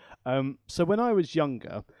horrendous. So when I was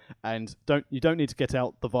younger, and you don't need to get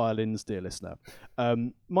out the violins, dear listener.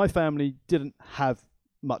 My family didn't have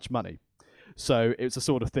much money. So it was a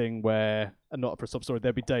sort of thing where, and not for a sob story,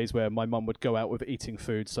 there'd be days where my mum would go out with eating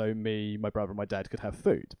food so me, my brother and my dad could have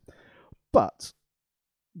food. But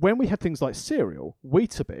when we had things like cereal,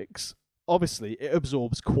 Weetabix, obviously it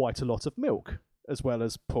absorbs quite a lot of milk, as well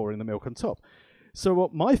as pouring the milk on top. So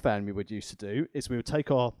what my family would used to do is we would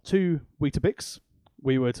take our 2 Weetabix,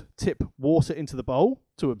 we would tip water into the bowl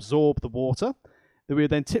to absorb the water, then we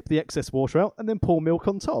would then tip the excess water out and then pour milk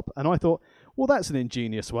on top. And I thought, well, that's an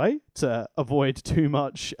ingenious way to avoid too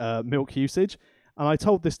much milk usage. And I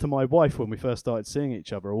told this to my wife when we first started seeing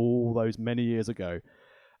each other all those many years ago.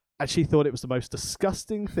 And she thought it was the most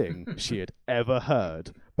disgusting thing she had ever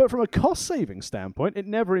heard. But from a cost-saving standpoint, it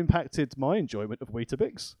never impacted my enjoyment of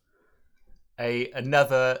Weetabix.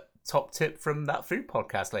 Another top tip from that food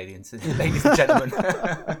podcast, ladies and gentlemen.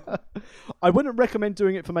 I wouldn't recommend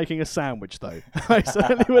doing it for making a sandwich, though. I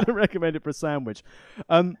certainly wouldn't recommend it for a sandwich.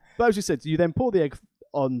 But as you said, you then pour the egg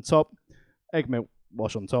on top, egg milk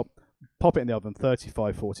wash on top, pop it in the oven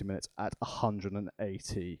 35-40 minutes at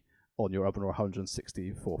 180 on your oven or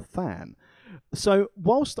 160 for fan. So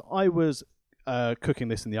whilst I was cooking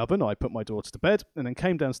this in the oven, I put my daughter to bed and then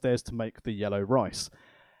came downstairs to make the yellow rice.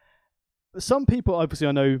 Some people, obviously,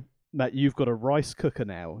 I know, Matt, you've got a rice cooker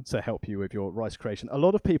now to help you with your rice creation. A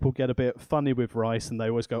lot of people get a bit funny with rice and they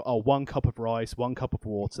always go, 1 cup of rice, 1 cup of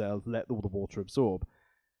water, let all the water absorb.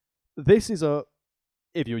 This is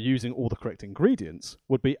if you're using all the correct ingredients,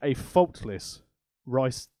 would be a faultless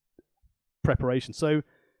rice preparation. So,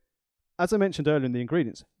 as I mentioned earlier in the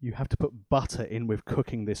ingredients, you have to put butter in with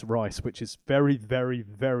cooking this rice, which is very, very,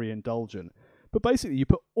 very indulgent. But basically, you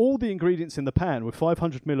put all the ingredients in the pan with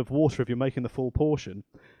 500 ml of water if you're making the full portion,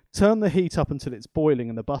 turn the heat up until it's boiling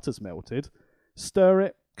and the butter's melted, stir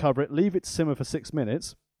it, cover it, leave it to simmer for 6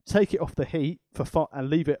 minutes, take it off the heat and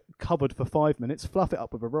leave it covered for 5 minutes, fluff it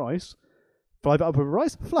up with rice, fluff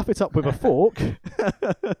it up with a fork,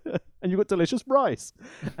 and you've got delicious rice.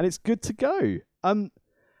 And it's good to go.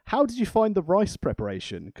 How did you find the rice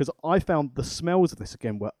preparation? Because I found the smells of this,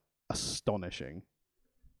 again, were astonishing.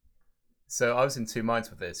 So I was in two minds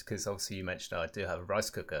with this because obviously you mentioned I do have a rice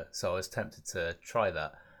cooker, so I was tempted to try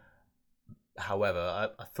that. However,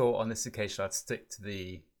 I thought on this occasion I'd stick to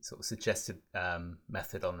the sort of suggested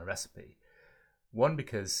method on the recipe. One,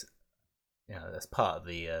 because that's part of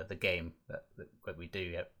the game that we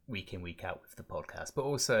do week in, week out with the podcast, but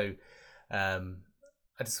also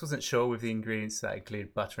I just wasn't sure with the ingredients that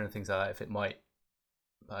include butter and things like that if it might,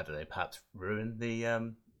 I don't know, perhaps ruin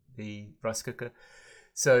the rice cooker.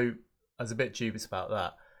 So I was a bit dubious about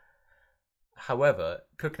that. However,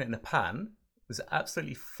 cooking it in a pan was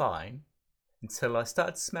absolutely fine until I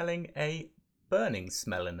started smelling a burning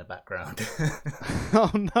smell in the background.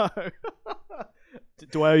 Oh no!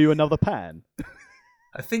 Do I owe you another pan?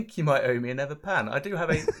 I think you might owe me another pan. I do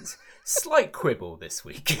have a slight quibble this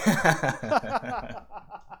week.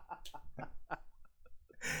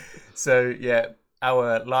 So yeah,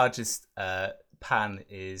 our largest pan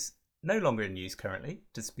is no longer in use currently,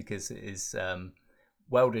 just because it is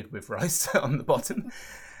welded with rice on the bottom.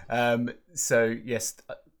 So yes,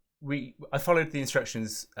 I followed the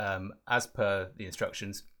instructions as per the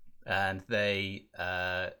instructions, and they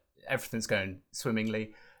everything's going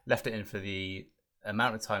swimmingly. Left it in for the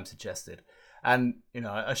amount of time suggested, and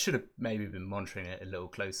I should have maybe been monitoring it a little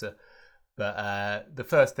closer. But the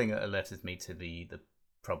first thing that alerted me to the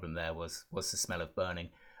problem there was the smell of burning.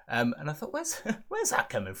 And I thought, where's that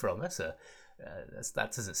coming from? That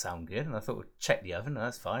doesn't sound good. And I thought, we'll check the oven.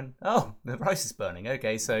 That's fine. Oh, the rice is burning.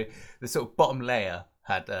 Okay, so the sort of bottom layer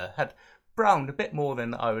had browned a bit more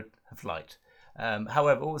than I would have liked.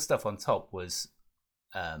 However, all the stuff on top was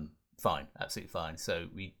fine, absolutely fine. So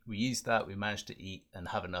we used that. We managed to eat and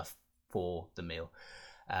have enough for the meal.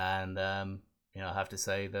 And I have to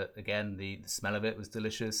say that again, the smell of it was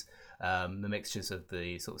delicious. The mixtures of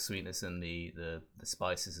the sort of sweetness and the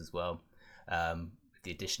spices as well, with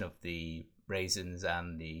the addition of the raisins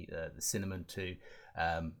and the cinnamon too.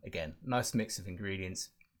 Again, nice mix of ingredients,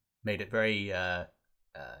 made it very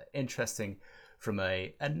interesting from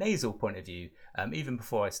a nasal point of view, even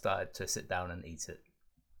before I started to sit down and eat it.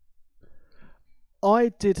 I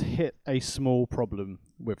did hit a small problem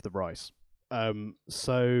with the rice.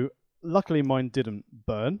 So luckily mine didn't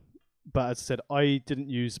burn. But as I said, I didn't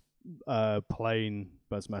use plain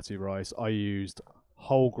basmati rice. I used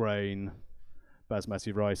whole grain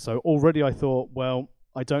basmati rice. So already I thought, well,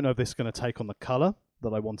 I don't know if this is going to take on the colour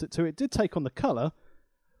that I want it to. It did take on the colour,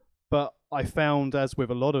 but I found, as with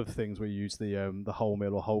a lot of things we use the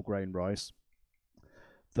wholemeal or whole grain rice,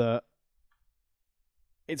 that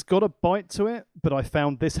it's got a bite to it, but I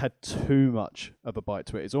found this had too much of a bite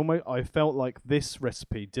to it. It's almost, I felt like this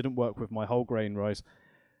recipe didn't work with my whole grain rice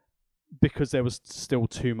because there was still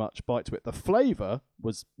too much bite to it. The flavour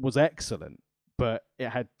was excellent, but it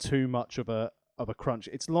had too much of a crunch.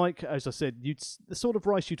 It's like, as I said, the sort of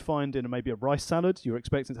rice you'd find in maybe a rice salad. You're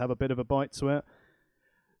expecting to have a bit of a bite to it.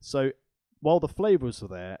 So while the flavours are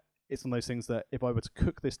there, it's one of those things that if I were to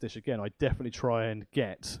cook this dish again, I'd definitely try and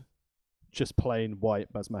get just plain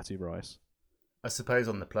white basmati rice. I suppose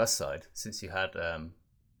on the plus side, since you had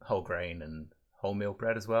whole grain and wholemeal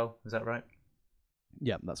bread as well, is that right?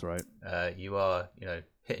 Yeah, that's right. You are,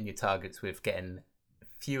 hitting your targets with getting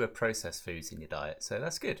fewer processed foods in your diet, so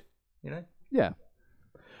that's good. Yeah.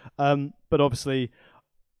 But obviously,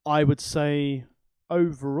 I would say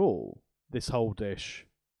overall, this whole dish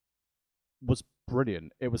was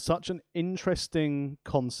brilliant. It was such an interesting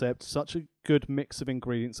concept, such a good mix of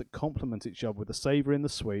ingredients that complement each other with the savoury and the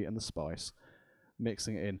sweet and the spice,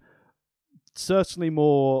 mixing it in. Certainly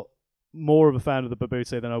more of a fan of the babute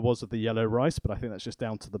than I was of the yellow rice, but I think that's just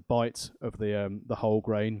down to the bite of the whole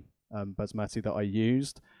grain basmati that I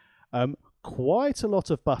used. Quite a lot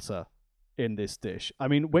of butter in this dish. I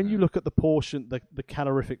mean, when you look at the portion, the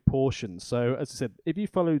calorific portion, so as I said, if you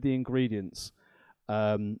follow the ingredients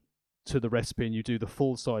to the recipe and you do the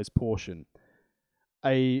full size portion,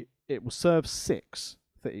 it will serve 6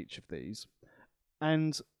 for each of these.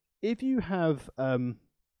 And if you have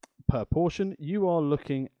per portion, you are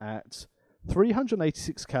looking at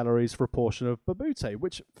 386 calories for a portion of babute,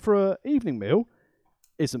 which for an evening meal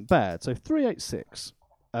isn't bad. So 386,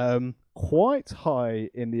 quite high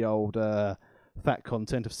in the old fat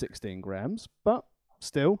content of 16 grams, but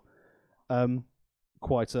still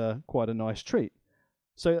quite a nice treat.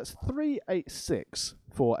 So that's 386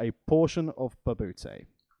 for a portion of babute.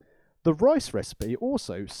 The rice recipe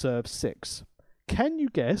also serves 6. Can you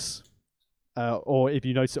guess, or if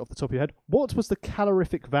you notice it off the top of your head, what was the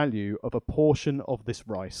calorific value of a portion of this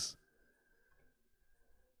rice?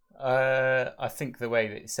 I think the way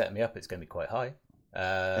that it set me up, it's going to be quite high.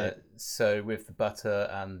 So with the butter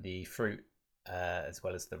and the fruit, as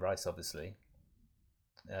well as the rice, obviously,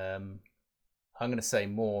 I'm going to say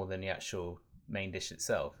more than the actual main dish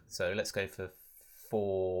itself. So let's go for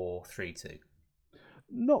 432.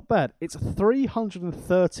 Not bad. It's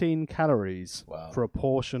 313 calories for a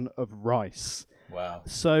portion of rice. Wow.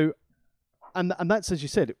 So, and that's, as you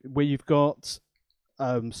said, where you've got,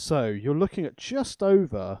 so you're looking at just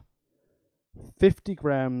over 50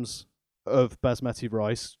 grams of basmati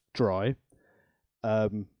rice dry.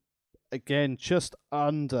 Again, just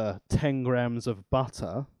under 10 grams of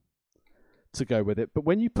butter to go with it. But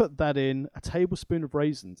when you put that in, a tablespoon of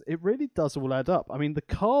raisins, it really does all add up. I mean, the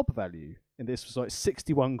carb value in this was like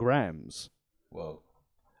 61 grams. Whoa.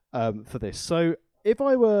 For this. So if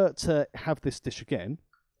I were to have this dish again,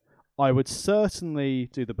 I would certainly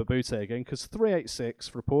do the babute again, because 386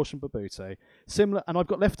 for a portion babute, similar. And I've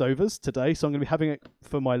got leftovers today, so I'm going to be having it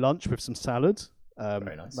for my lunch with some salad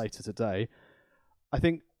Very nice. later today. I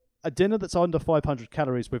think a dinner that's under 500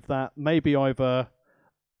 calories with that, maybe either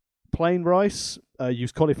plain rice,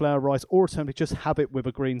 use cauliflower rice, or simply just have it with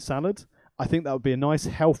a green salad. I think that would be a nice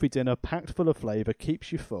healthy dinner, packed full of flavour,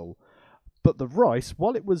 keeps you full. But the rice,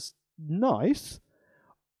 while it was nice,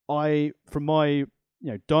 from my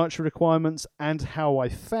dietary requirements and how I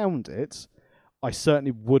found it, I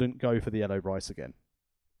certainly wouldn't go for the yellow rice again.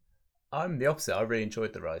 I'm the opposite. I really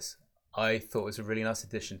enjoyed the rice. I thought it was a really nice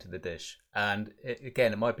addition to the dish. And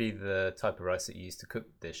it might be the type of rice that you used to cook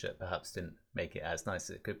the dish that perhaps didn't make it as nice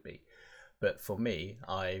as it could be. But for me,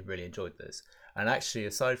 I really enjoyed this. And actually,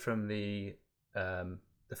 aside from the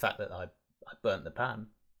fact that I burnt the pan,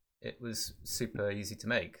 it was super easy to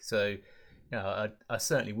make. So, I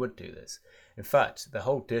certainly would do this. In fact, the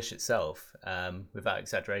whole dish itself, without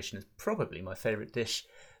exaggeration, is probably my favourite dish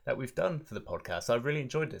that we've done for the podcast. I really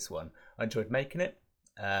enjoyed this one. I enjoyed making it.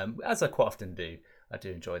 As I quite often do, I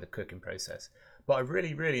do enjoy the cooking process. But I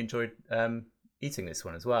really, really enjoyed eating this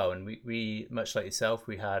one as well. And we much like yourself,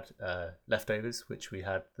 we had leftovers, which we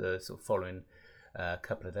had the sort of following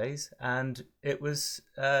couple of days. And it was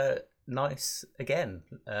nice again,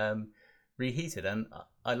 reheated. And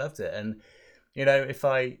I loved it. And, if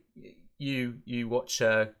you watch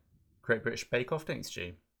Great British Bake Off, don't you,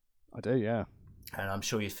 Stu? I do, yeah. And I'm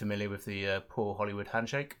sure you're familiar with the Poor Hollywood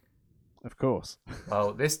Handshake. Of course.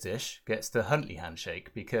 Well, this dish gets the Huntley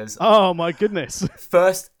handshake because Oh my goodness.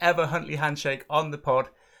 first ever Huntley handshake on the pod.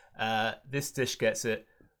 This dish gets it.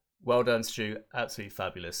 Well done, Stu. Absolutely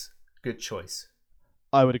fabulous. Good choice.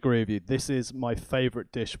 I would agree with you. This is my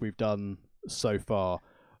favourite dish we've done so far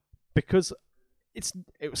because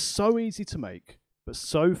it was so easy to make, but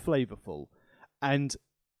so flavourful, and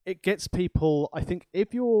it gets people. I think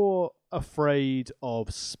if you're afraid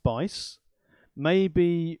of spice,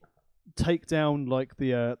 maybe take down like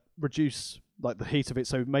the reduce like the heat of it.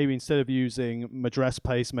 So maybe instead of using madras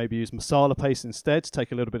paste, maybe use masala paste instead to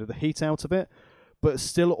take a little bit of the heat out of it, but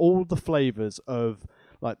still all the flavors of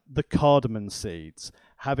like the cardamom seeds,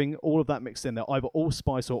 having all of that mixed in there, either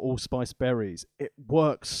allspice or allspice berries. It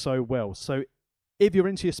works so well. So if you're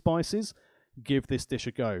into your spices, give this dish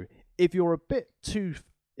a go. If you're a bit too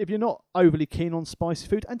if you're not overly keen on spicy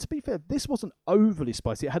food, and to be fair, this wasn't overly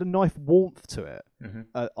spicy. It had a nice warmth to it.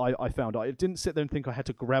 Mm-hmm. I found I didn't sit there and think I had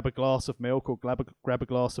to grab a glass of milk or grab a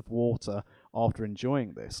glass of water after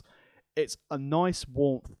enjoying this. It's a nice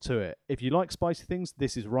warmth to it. If you like spicy things,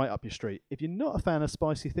 this is right up your street. If you're not a fan of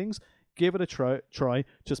spicy things, give it a try.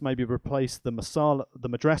 Just maybe replace the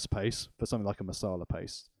madras paste for something like a masala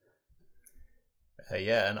paste.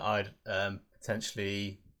 Yeah, and I'd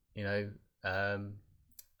potentially, I know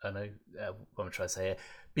what I'm trying to say here,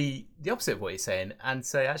 be the opposite of what you're saying and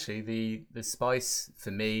say actually the spice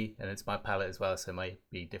for me, and it's my palate as well, so it might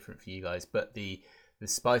be different for you guys, but the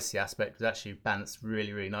spicy aspect was actually balanced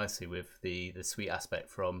really, really nicely with the sweet aspect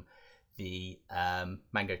from the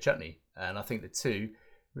mango chutney. And I think the two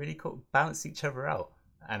really balance each other out.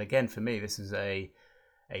 And again, for me, this is a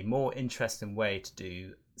more interesting way to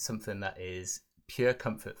do something that is pure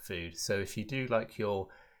comfort food. So if you do like your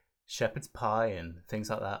shepherd's pie and things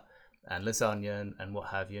like that, and lasagna and what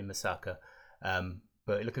have you, and moussaka, but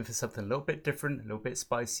you're looking for something a little bit different, a little bit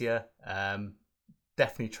spicier,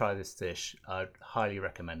 definitely try this dish. I'd highly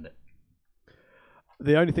recommend it.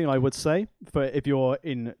 The only thing I would say, for if you're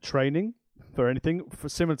in training for anything,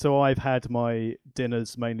 similar to I've had my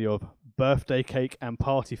dinners mainly of birthday cake and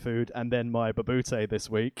party food, and then my babute this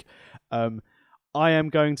week, I am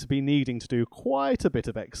going to be needing to do quite a bit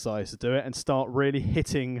of exercise to do it and start really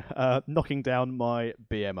knocking down my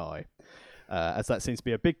BMI. As that seems to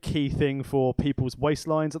be a big key thing for people's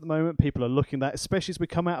waistlines at the moment. People are looking at that, especially as we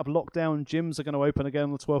come out of lockdown. Gyms are going to open again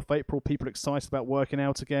on the 12th of April. People are excited about working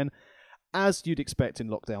out again. As you'd expect in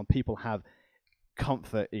lockdown, people have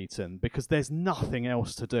comfort eaten because there's nothing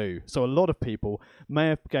else to do. So a lot of people may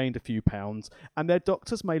have gained a few pounds, and their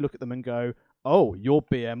doctors may look at them and go, oh, your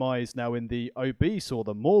BMI is now in the obese or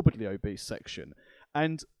the morbidly obese section.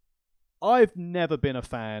 And I've never been a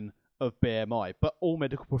fan of BMI, but all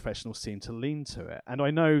medical professionals seem to lean to it. And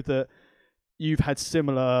I know that you've had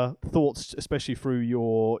similar thoughts, especially through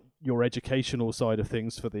your educational side of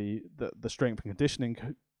things for the strength and conditioning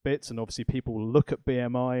bits, and obviously people look at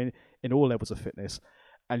BMI in all levels of fitness,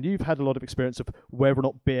 and you've had a lot of experience of whether or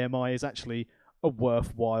not BMI is actually a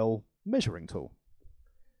worthwhile measuring tool.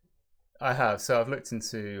 I have. So I've looked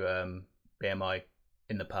into BMI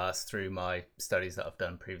in the past through my studies that I've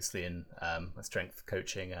done previously in my strength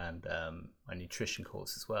coaching and my nutrition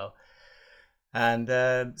course as well. And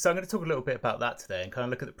so I'm going to talk a little bit about that today and kind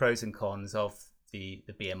of look at the pros and cons of the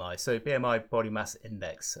BMI. So BMI, body mass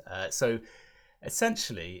index. So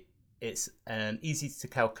essentially, it's an easy to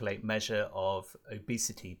calculate measure of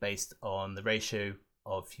obesity based on the ratio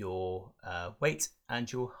of your weight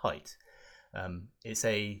and your height. It's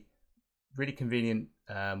a really convenient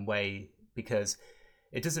way because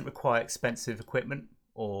it doesn't require expensive equipment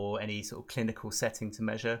or any sort of clinical setting to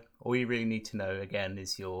measure. All you really need to know, again,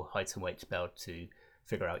 is your height and weight to be able to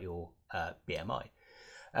figure out your BMI.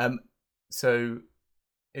 So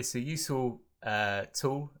it's a useful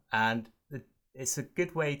tool, and it's a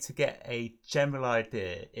good way to get a general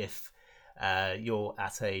idea if you're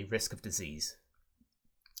at a risk of disease.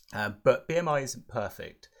 But BMI isn't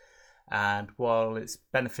perfect. And while it's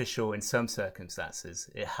beneficial in some circumstances,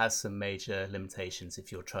 it has some major limitations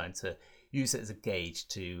if you're trying to use it as a gauge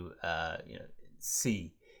to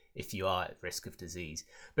see if you are at risk of disease.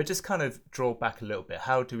 But just kind of draw back a little bit.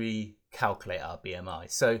 How do we calculate our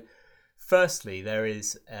BMI? So firstly, there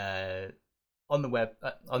is on the web,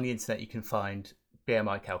 on the internet, you can find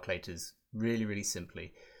BMI calculators really, really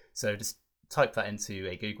simply. So just type that into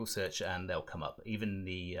a Google search and they'll come up. Even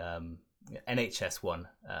the NHS one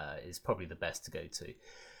is probably the best to go to.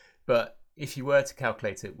 But if you were to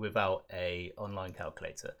calculate it without a online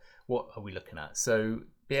calculator, what are we looking at? So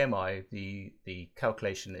BMI, the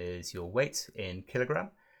calculation is your weight in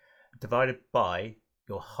kilogram divided by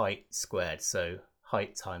your height squared. So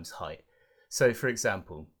height times height. So for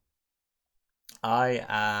example, I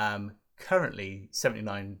am currently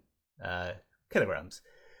 79 kilograms,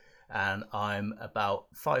 and I'm about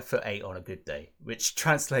 5'8" on a good day, which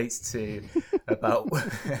translates to about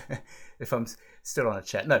if I'm still on a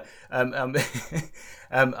check. No, I'm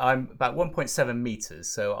about 1.7 meters.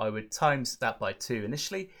 So I would times that by two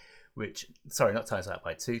initially, which sorry, not times that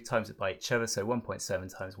by two, times it by each other. So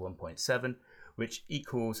 1.7 times 1.7, which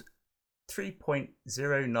equals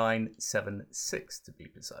 3.0976 to be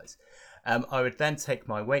precise. I would then take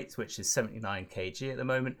my weight, which is 79 kg at the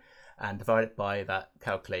moment, and divide it by that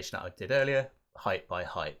calculation that I did earlier, height by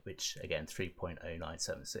height, which again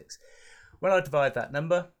 3.0976. When I divide that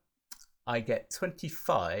number, I get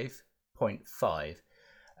 25.5,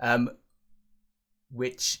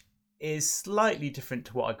 which is slightly different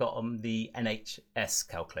to what I got on the NHS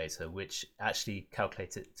calculator, which actually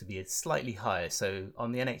calculates it to be slightly higher. So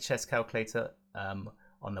on the NHS calculator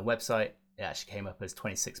on the website, it actually came up as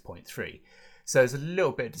 26.3. So there's a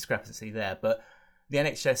little bit of discrepancy there, but the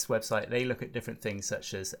NHS website, they look at different things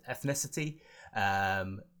such as ethnicity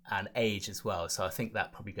and age as well. So I think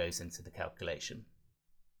that probably goes into the calculation.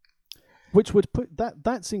 Which would put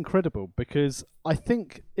that's incredible, because I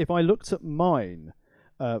think if I looked at mine,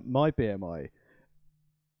 my BMI,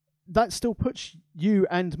 that still puts you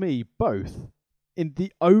and me both in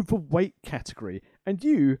the overweight category. And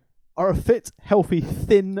you are a fit, healthy,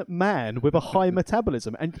 thin man with a high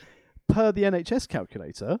metabolism. And per the NHS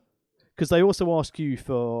calculator, because they also ask you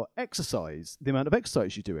for exercise, the amount of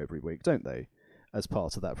exercise you do every week, don't they? As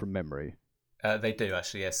part of that from memory. They do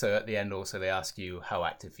actually, yeah. So at the end also they ask you how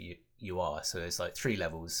active you are. So there's like 3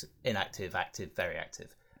 levels: inactive, active, very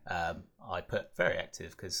active. I put very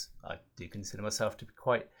active because I do consider myself to be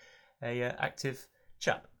quite a active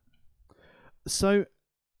chap. So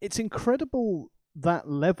it's incredible that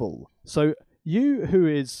level. So you, who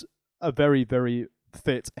is a very, very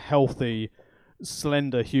fit, healthy,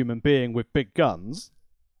 slender human being with big guns,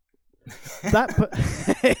 that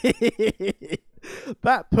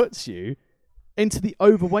that puts you into the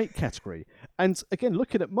overweight category. And again,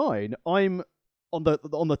 looking at mine, I'm on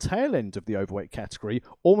the tail end of the overweight category,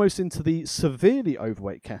 almost into the severely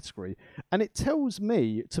overweight category. And it tells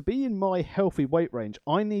me to be in my healthy weight range,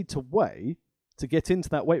 I need to weigh, to get into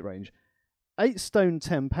that weight range, 8 stone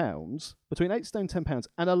 10 pounds, between 8 stone 10 pounds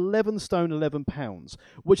and 11 stone 11 pounds,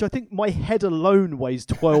 which I think my head alone weighs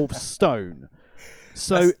 12 stone.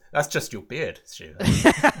 So that's just your beard, Stu.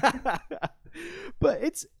 But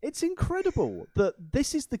it's incredible that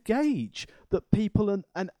this is the gauge that people and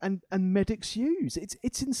medics use.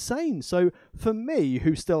 It's insane. So for me,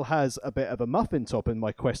 who still has a bit of a muffin top in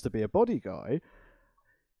my quest to be a body guy,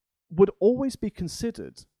 would always be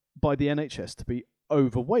considered by the NHS to be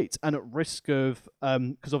overweight and at risk of,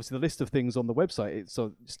 because obviously the list of things on the website, it's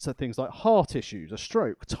things like heart issues, a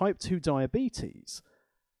stroke, type 2 diabetes.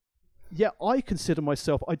 Yeah, I consider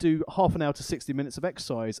myself, I do half an hour to 60 minutes of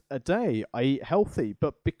exercise a day. I eat healthy,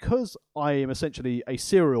 but because I am essentially a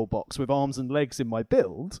cereal box with arms and legs in my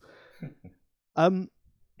build,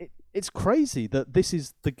 it's crazy that this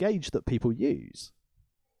is the gauge that people use.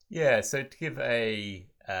 Yeah, so to give a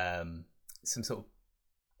some sort of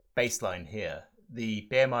baseline here, the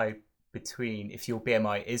BMI if your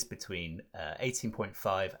BMI is between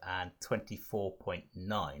 18.5 and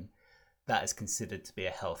 24.9, that is considered to be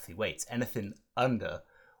a healthy weight. Anything under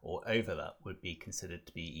or over that would be considered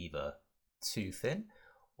to be either too thin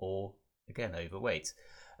or, again, overweight.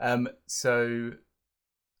 So,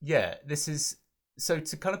 yeah, this is... So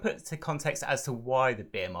to kind of put it to context as to why the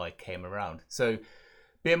BMI came around. So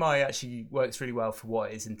BMI actually works really well for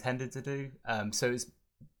what it is intended to do. So it's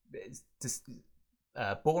just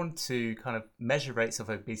born to kind of measure rates of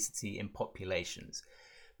obesity in populations,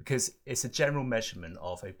 because it's a general measurement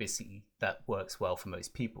of obesity that works well for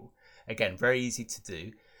most people. Again, very easy to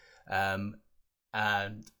do, and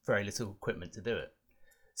very little equipment to do it.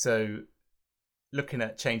 So looking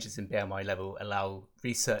at changes in BMI level allow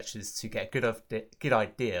researchers to get a good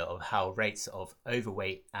idea of how rates of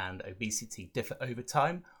overweight and obesity differ over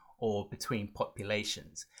time or between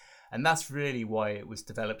populations. And that's really why it was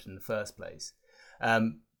developed in the first place.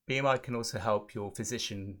 BMI can also help your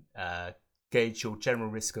physician gauge your general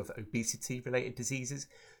risk of obesity-related diseases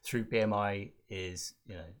through BMI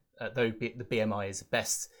though the BMI is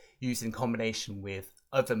best used in combination with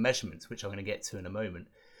other measurements, which I'm going to get to in a moment,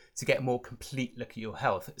 to get a more complete look at your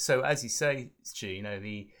health. So as you say, Stu,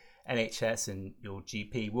 the NHS and your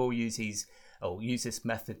GP will use this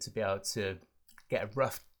method to be able to get a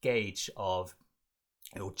rough gauge of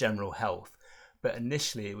your general health. But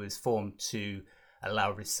initially it was formed to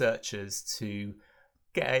allow researchers to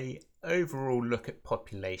get a overall look at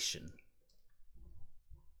population.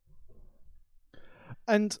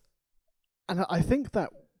 And I think that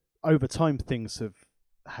over time things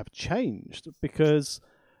have changed, because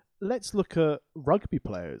let's look at rugby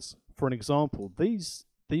players for an example. These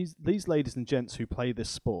ladies and gents who play this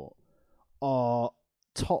sport are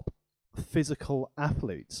top physical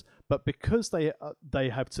athletes, but because they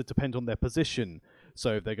have to depend on their position,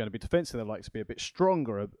 so if they're going to be defensive, they like to be a bit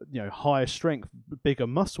stronger, higher strength, bigger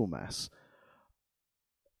muscle mass.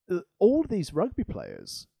 All of these rugby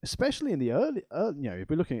players, especially in the early, if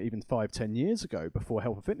we're looking at even 5-10 years ago, before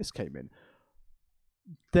health and fitness came in,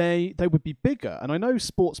 they would be bigger. And I know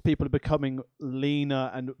sports people are becoming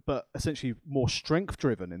leaner but essentially more strength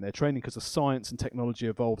driven in their training, because the science and technology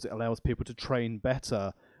evolves. It allows people to train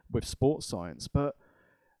better with sports science. But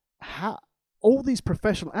all these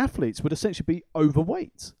professional athletes would essentially be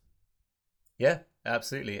overweight. Yeah,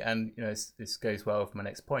 absolutely. And this goes well with my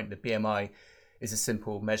next point. The BMI is a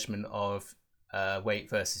simple measurement of weight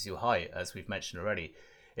versus your height, as we've mentioned already.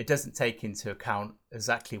 It doesn't take into account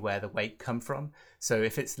exactly where the weight come from. So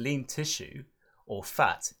if it's lean tissue or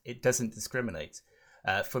fat, it doesn't discriminate.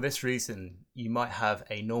 For this reason, you might have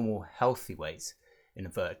a normal healthy weight, in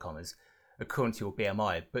inverted commas, according to your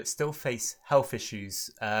BMI, but still face health issues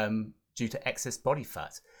due to excess body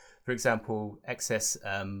fat. For example, excess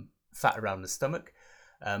fat around the stomach,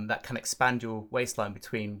 that can expand your waistline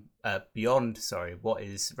beyond what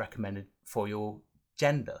is recommended for your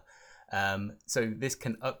gender. So this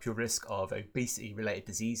can up your risk of obesity-related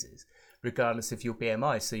diseases, regardless of your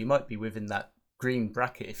BMI. So you might be within that green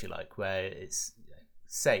bracket, if you like, where it's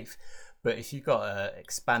safe. But if you've got an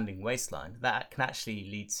expanding waistline, that can actually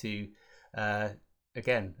lead to,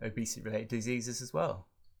 again, obesity-related diseases as well.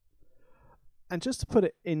 And just to put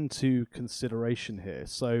it into consideration here,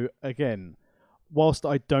 so again, whilst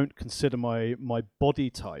I don't consider my body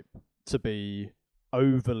type to be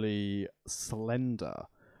overly slender,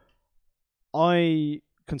 I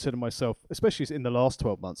consider myself, especially in the last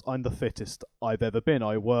 12 months, I'm the fittest I've ever been.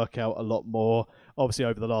 I work out a lot more. Obviously,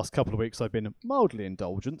 over the last couple of weeks, I've been mildly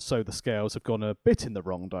indulgent, so the scales have gone a bit in the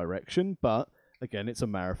wrong direction. But again, it's a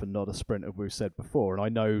marathon, not a sprint, as we've said before. And I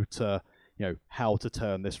know how to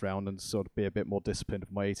turn this round and sort of be a bit more disciplined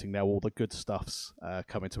with my eating. Now all the good stuff's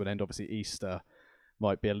coming to an end. Obviously, Easter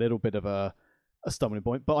might be a little bit of a stumbling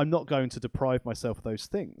point, but I'm not going to deprive myself of those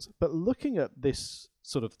things. But looking at this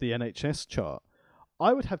sort of the NHS chart,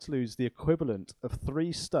 I would have to lose the equivalent of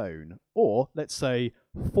 3 stone, or let's say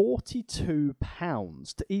 42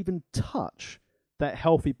 pounds, to even touch that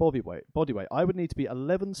healthy body weight. I would need to be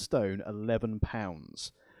 11 stone, 11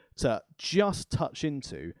 pounds to just touch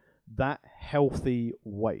into that healthy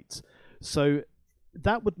weight. So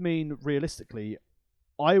that would mean, realistically,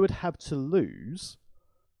 I would have to lose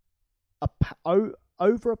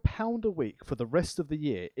over £1 a week for the rest of the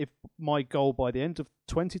year if my goal by the end of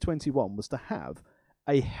 2021 was to have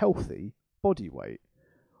a healthy body weight,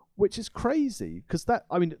 which is crazy, because that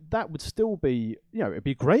would still be, it'd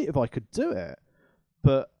be great if I could do it.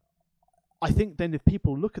 But I think then if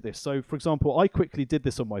people look at this, so for example, I quickly did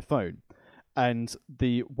this on my phone, and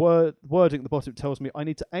the wording at the bottom tells me I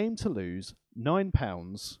need to aim to lose 9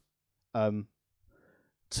 pounds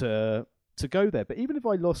to go there. But even if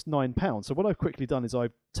I lost 9 pounds, so what I've quickly done is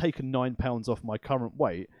I've taken 9 pounds off my current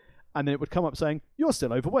weight, and then it would come up saying, you're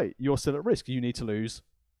still overweight, you're still at risk, you need to lose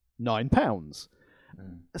 9 pounds.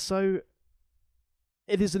 So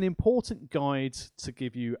it is an important guide to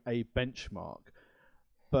give you a benchmark.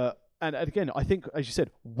 And again, I think, as you said,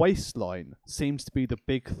 waistline seems to be the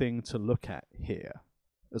big thing to look at here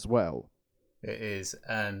as well. It is.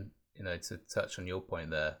 And, to touch on your point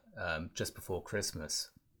there, just before Christmas,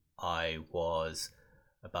 I'm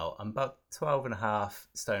about 12.5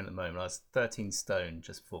 stone at the moment. I was 13 stone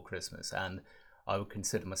just before Christmas, and I would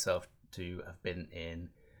consider myself to have been in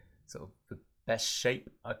sort of the best shape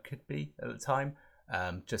I could be at the time,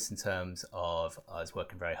 just in terms of I was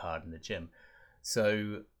working very hard in the gym.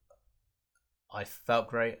 So I felt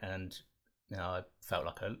great, and I felt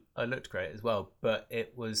like I looked great as well. But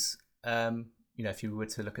it was, if you were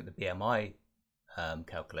to look at the BMI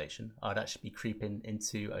calculation, I'd actually be creeping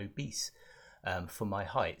into obese for my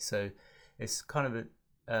height. So it's kind of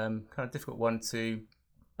a difficult one to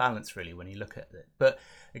balance, really, when you look at it. But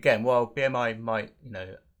again, while BMI might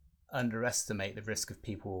underestimate the risk of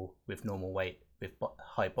people with normal weight with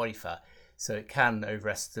high body fat, so it can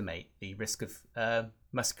overestimate the risk of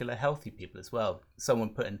muscular healthy people as well. Someone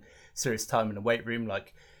putting serious time in the weight room,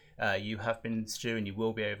 like you have been, Stu, and you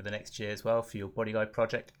will be over the next year as well for your Body Guide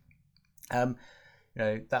project,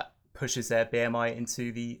 that pushes their BMI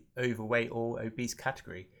into the overweight or obese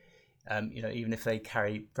category. even if they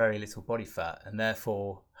carry very little body fat and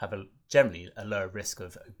therefore have generally a lower risk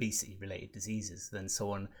of obesity-related diseases than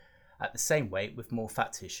someone at the same weight with more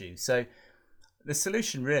fat tissue. So the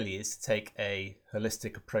solution really is to take a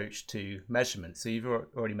holistic approach to measurement. So you've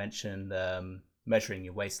already mentioned measuring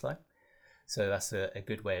your waistline. So that's a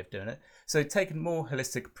good way of doing it. So take a more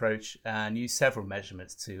holistic approach and use several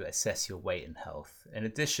measurements to assess your weight and health, in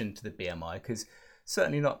addition to the BMI, because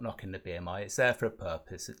certainly not knocking the BMI, it's there for a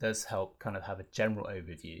purpose. It does help kind of have a general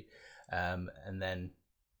overview. And then,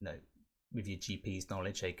 with your GP's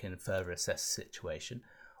knowledge, they can further assess the situation.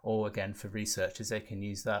 Or again, for researchers, they can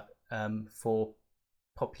use that for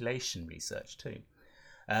population research too.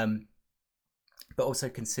 But also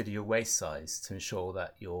consider your waist size to ensure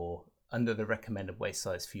that you're under the recommended waist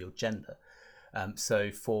size for your gender.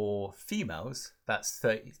 So for females, that's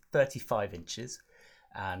 35 inches.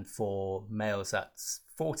 And for males, that's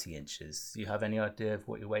 40 inches. Do you have any idea of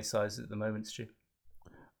what your waist size is at the moment, Stu?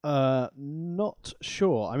 Not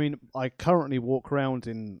sure. I mean, I currently walk around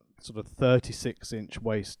in sort of 36-inch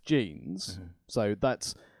waist jeans. Mm-hmm. So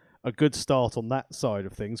that's a good start on that side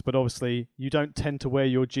of things. But obviously, you don't tend to wear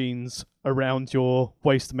your jeans around your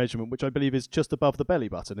waist measurement, which I believe is just above the belly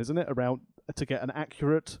button, isn't it? Around to get an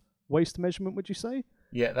accurate waist measurement, would you say?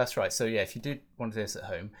 Yeah, that's right. So yeah, if you did want to do this at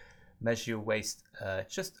home, measure your waist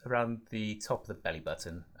just around the top of the belly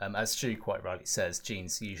button. As Stu quite rightly says,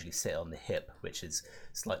 jeans usually sit on the hip, which is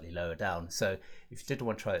slightly lower down. So if you did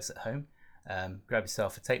want to try this at home, grab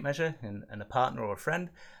yourself a tape measure and a partner or a friend,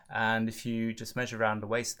 and if you just measure around the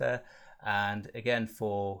waist there, and again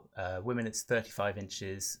for women it's 35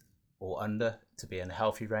 inches or under to be in a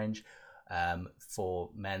healthy range. For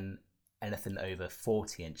men, anything over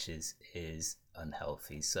 40 inches is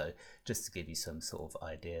unhealthy. So just to give you some sort of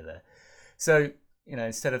idea there. So,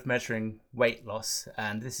 instead of measuring weight loss,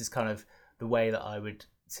 and this is kind of the way that I would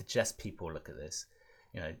suggest people look at this,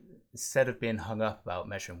 instead of being hung up about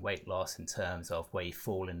measuring weight loss in terms of where you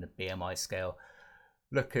fall in the BMI scale,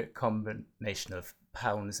 look at combination of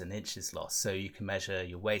pounds and inches lost. So you can measure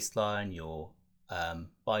your waistline, your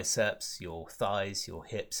biceps, your thighs, your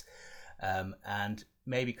hips, and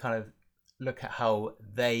maybe kind of look at how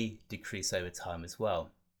they decrease over time as well.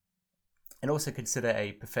 And also consider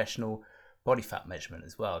a professional body fat measurement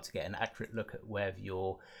as well to get an accurate look at whether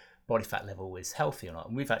your body fat level is healthy or not.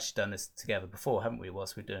 And we've actually done this together before, haven't we,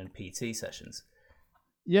 whilst we're doing PT sessions?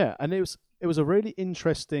 Yeah, and it was a really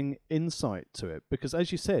interesting insight to it because,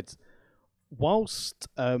 as you said, whilst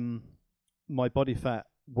my body fat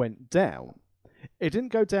went down, it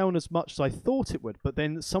didn't go down as much as I thought it would. But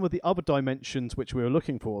then some of the other dimensions which we were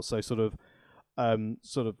looking for, so sort of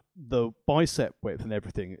the bicep width and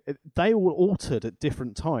everything, they all altered at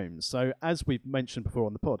different times. So as we've mentioned before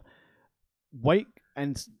on the pod, weight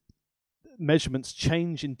and measurements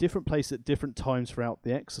change in different places at different times throughout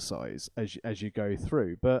the exercise as you go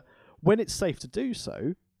through. But when it's safe to do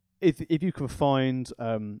so, if you can find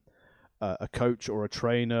a coach or a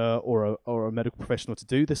trainer or a medical professional to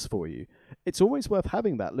do this for you, it's always worth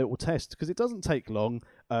having that little test because it doesn't take long.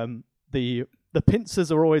 The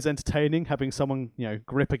pincers are always entertaining, having someone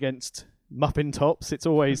grip against muffin tops. It's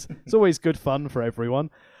always good fun for everyone.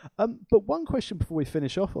 But one question before we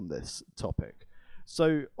finish off on this topic.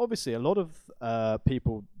 So obviously a lot of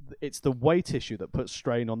people, it's the weight issue that puts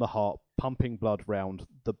strain on the heart, pumping blood round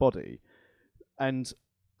the body. And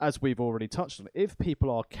as we've already touched on, if people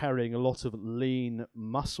are carrying a lot of lean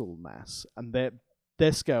muscle mass and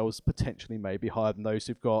their scales potentially may be higher than those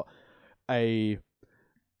who've got a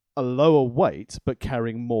lower weight but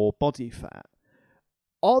carrying more body fat,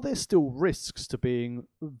 are there still risks to being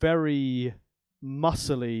very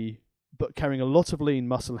muscly but carrying a lot of lean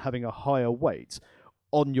muscle and having a higher weight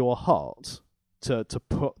on your heart to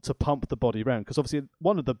pump the body around? Because obviously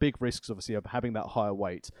one of the big risks obviously of having that higher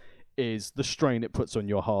weight is the strain it puts on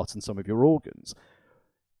your heart and some of your organs.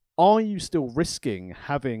 Are you still risking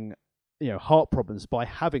having heart problems by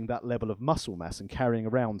having that level of muscle mass and carrying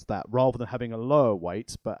around that rather than having a lower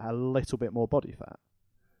weight but a little bit more body fat?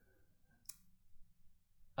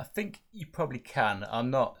 I think you probably can. I'm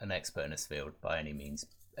not an expert in this field by any means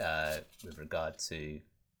with regard to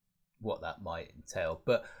what that might entail,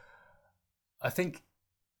 but I think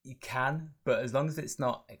you can, but as long as it's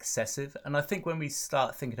not excessive. And I think when we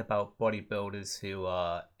start thinking about bodybuilders who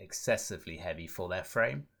are excessively heavy for their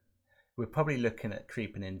frame, we're probably looking at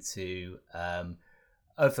creeping into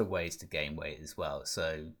other ways to gain weight as well.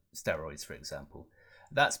 So steroids, for example.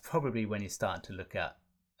 That's probably when you're starting to look at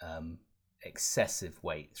excessive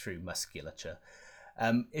weight through musculature.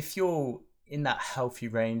 If you're in that healthy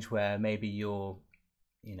range where maybe you're,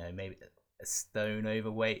 maybe a stone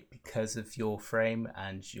overweight because of your frame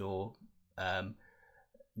and you're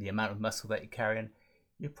the amount of muscle that you're carrying,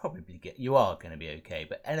 you are going to be okay.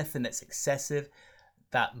 But anything that's excessive,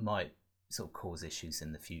 that might sort of cause issues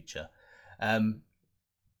in the future.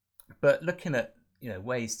 But looking at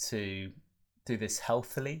ways to do this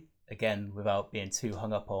healthily, again, without being too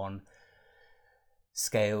hung up on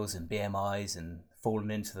scales and BMIs and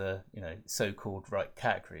falling into the so-called right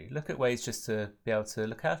category. Look at ways just to be able to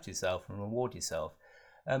look after yourself and reward yourself.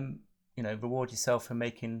 Reward yourself for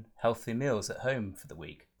making healthy meals at home for the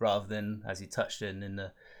week, rather than, as you touched in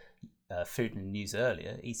the food and news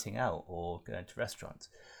earlier, eating out or going to restaurants.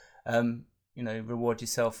 Reward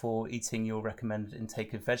yourself for eating your recommended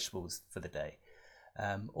intake of vegetables for the day,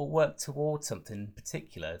 or work towards something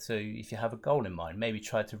particular. So if you have a goal in mind, maybe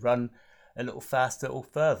try to run a little faster or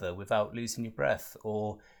further without losing your breath,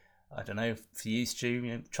 or I don't know, for you,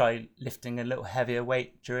 Stu, try lifting a little heavier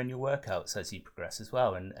weight during your workouts as you progress as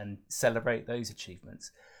well, and celebrate those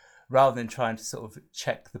achievements, rather than trying to sort of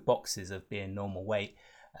check the boxes of being normal weight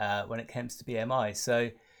when it comes to BMI.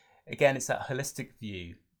 So again, it's that holistic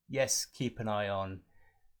view. Yes, keep an eye on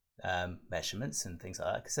measurements and things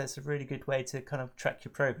like that, because that's a really good way to kind of track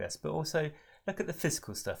your progress, but also look at the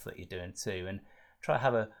physical stuff that you're doing too, and try to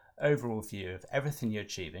have a overall view of everything you're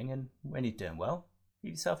achieving, and when you're doing well,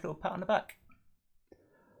 give yourself a little pat on the back.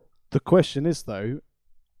 The question is, though,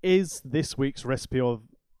 is this week's recipe of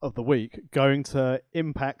the week going to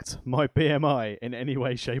impact my BMI in any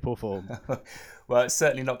way, shape or form? Well, it's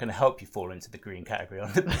certainly not going to help you fall into the green category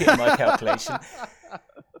on the BMI calculation.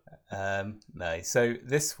 No. So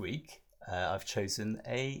this week, I've chosen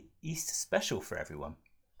a Easter special for everyone.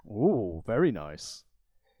 Ooh, very nice.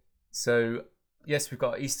 So yes, we've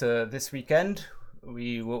got Easter this weekend.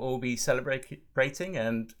 We will all be celebrating,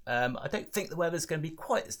 and I don't think the weather's going to be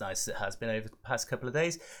quite as nice as it has been over the past couple of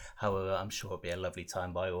days. However, I'm sure it'll be a lovely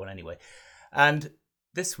time by all anyway. And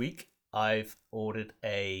this week, I've ordered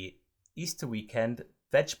a Easter weekend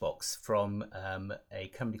veg box from a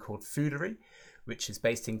company called Foodery, which is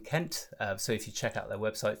based in Kent. So if you check out their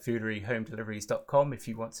website, fooderyhomedeliveries.com, if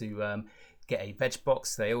you want to get a veg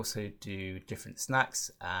box. They also do different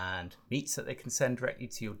snacks and meats that they can send directly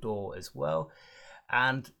to your door as well.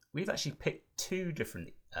 And we've actually picked two different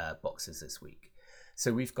boxes this week.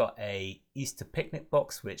 So we've got a Easter picnic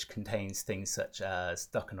box, which contains things such as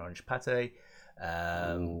duck and orange pate.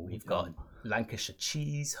 We've got Lancashire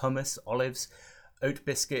cheese, hummus, olives, oat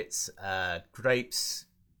biscuits, grapes,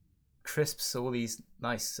 crisps, all these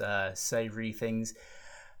nice savoury things.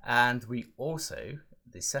 And we also,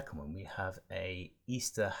 the second one, we have a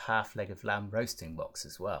Easter half leg of lamb roasting box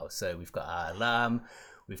as well. So we've got our lamb,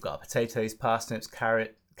 we've got our potatoes, parsnips,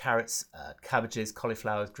 carrots, cabbages,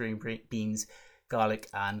 cauliflowers, green beans, garlic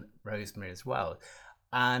and rosemary as well.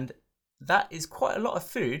 And that is quite a lot of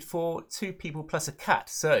food for two people plus a cat.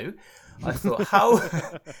 So I thought,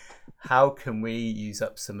 how can we use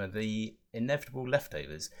up some of the inevitable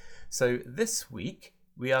leftovers? So this week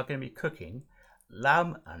we are going to be cooking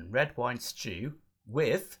lamb and red wine stew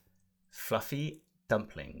with fluffy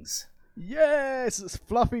dumplings. Yes,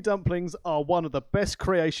 fluffy dumplings are one of the best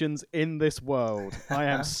creations in this world. I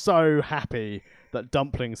am so happy that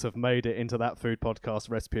dumplings have made it into that food podcast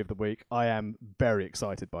recipe of the week. I am very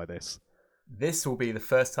excited by this. This will be the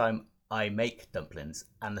first time I make dumplings,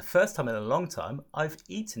 and the first time in a long time I've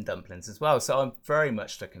eaten dumplings as well. So I'm very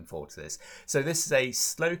much looking forward to this. So this is a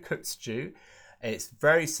slow cooked stew. It's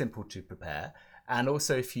very simple to prepare. And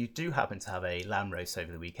also, if you do happen to have a lamb roast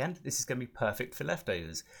over the weekend, this is going to be perfect for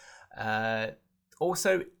leftovers.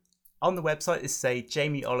 Also, on the website, this is a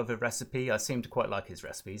Jamie Oliver recipe. I seem to quite like his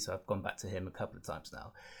recipes, so I've gone back to him a couple of times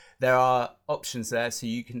now. There are options there, so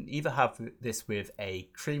you can either have this with a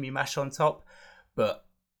creamy mash on top, but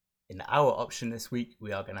in our option this week,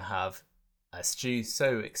 we are going to have a stew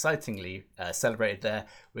so excitingly celebrated there.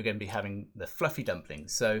 We're going to be having the fluffy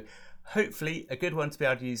dumplings. So hopefully a good one to be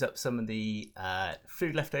able to use up some of the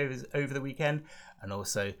food leftovers over the weekend, and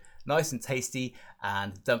also nice and tasty,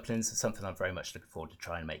 and dumplings are something I'm very much looking forward to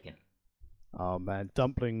trying making. Oh man,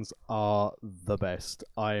 dumplings are the best.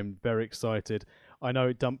 I am very excited. I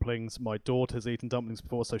know dumplings, my daughter's eaten dumplings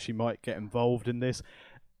before, so she might get involved in this.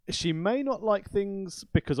 She may not like things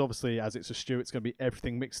because obviously as it's a stew, it's going to be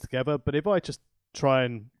everything mixed together. But if I just try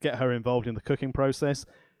and get her involved in the cooking process,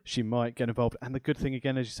 she might get involved. And the good thing,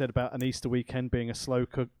 again, as you said about an Easter weekend being a slow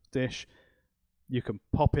cooked dish, you can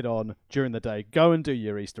pop it on during the day, go and do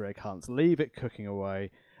your Easter egg hunts, leave it cooking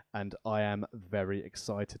away. And I am very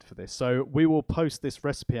excited for this. So we will post this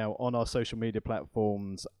recipe out on our social media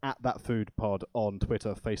platforms at That Food Pod on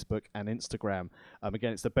Twitter, Facebook, and Instagram.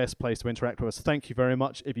 Again, it's the best place to interact with us. Thank you very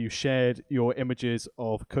much if you shared your images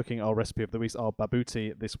of cooking our recipe of the week, our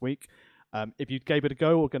babuti this week. If you gave it a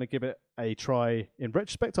go, we're going to give it a try in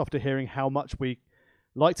retrospect after hearing how much we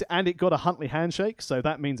liked it, and it got a Huntley handshake, so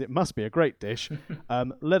that means it must be a great dish.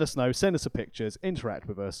 Let us know, send us some pictures, interact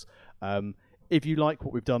with us. If you like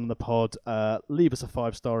what we've done on the pod, leave us a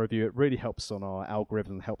 5-star review. It really helps on our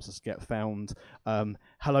algorithm and helps us get found.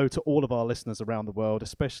 Hello to all of our listeners around the world,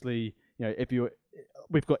 especially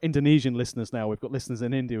we've got Indonesian listeners now. We've got listeners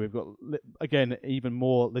in India. We've got again even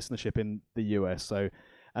more listenership in the US.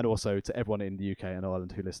 And also to everyone in the UK and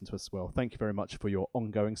Ireland who listen to us as well. Thank you very much for your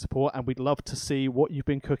ongoing support, and we'd love to see what you've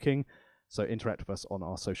been cooking. So interact with us on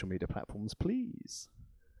our social media platforms, please.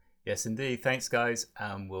 Yes, indeed. Thanks, guys,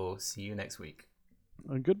 and we'll see you next week.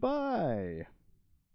 And goodbye.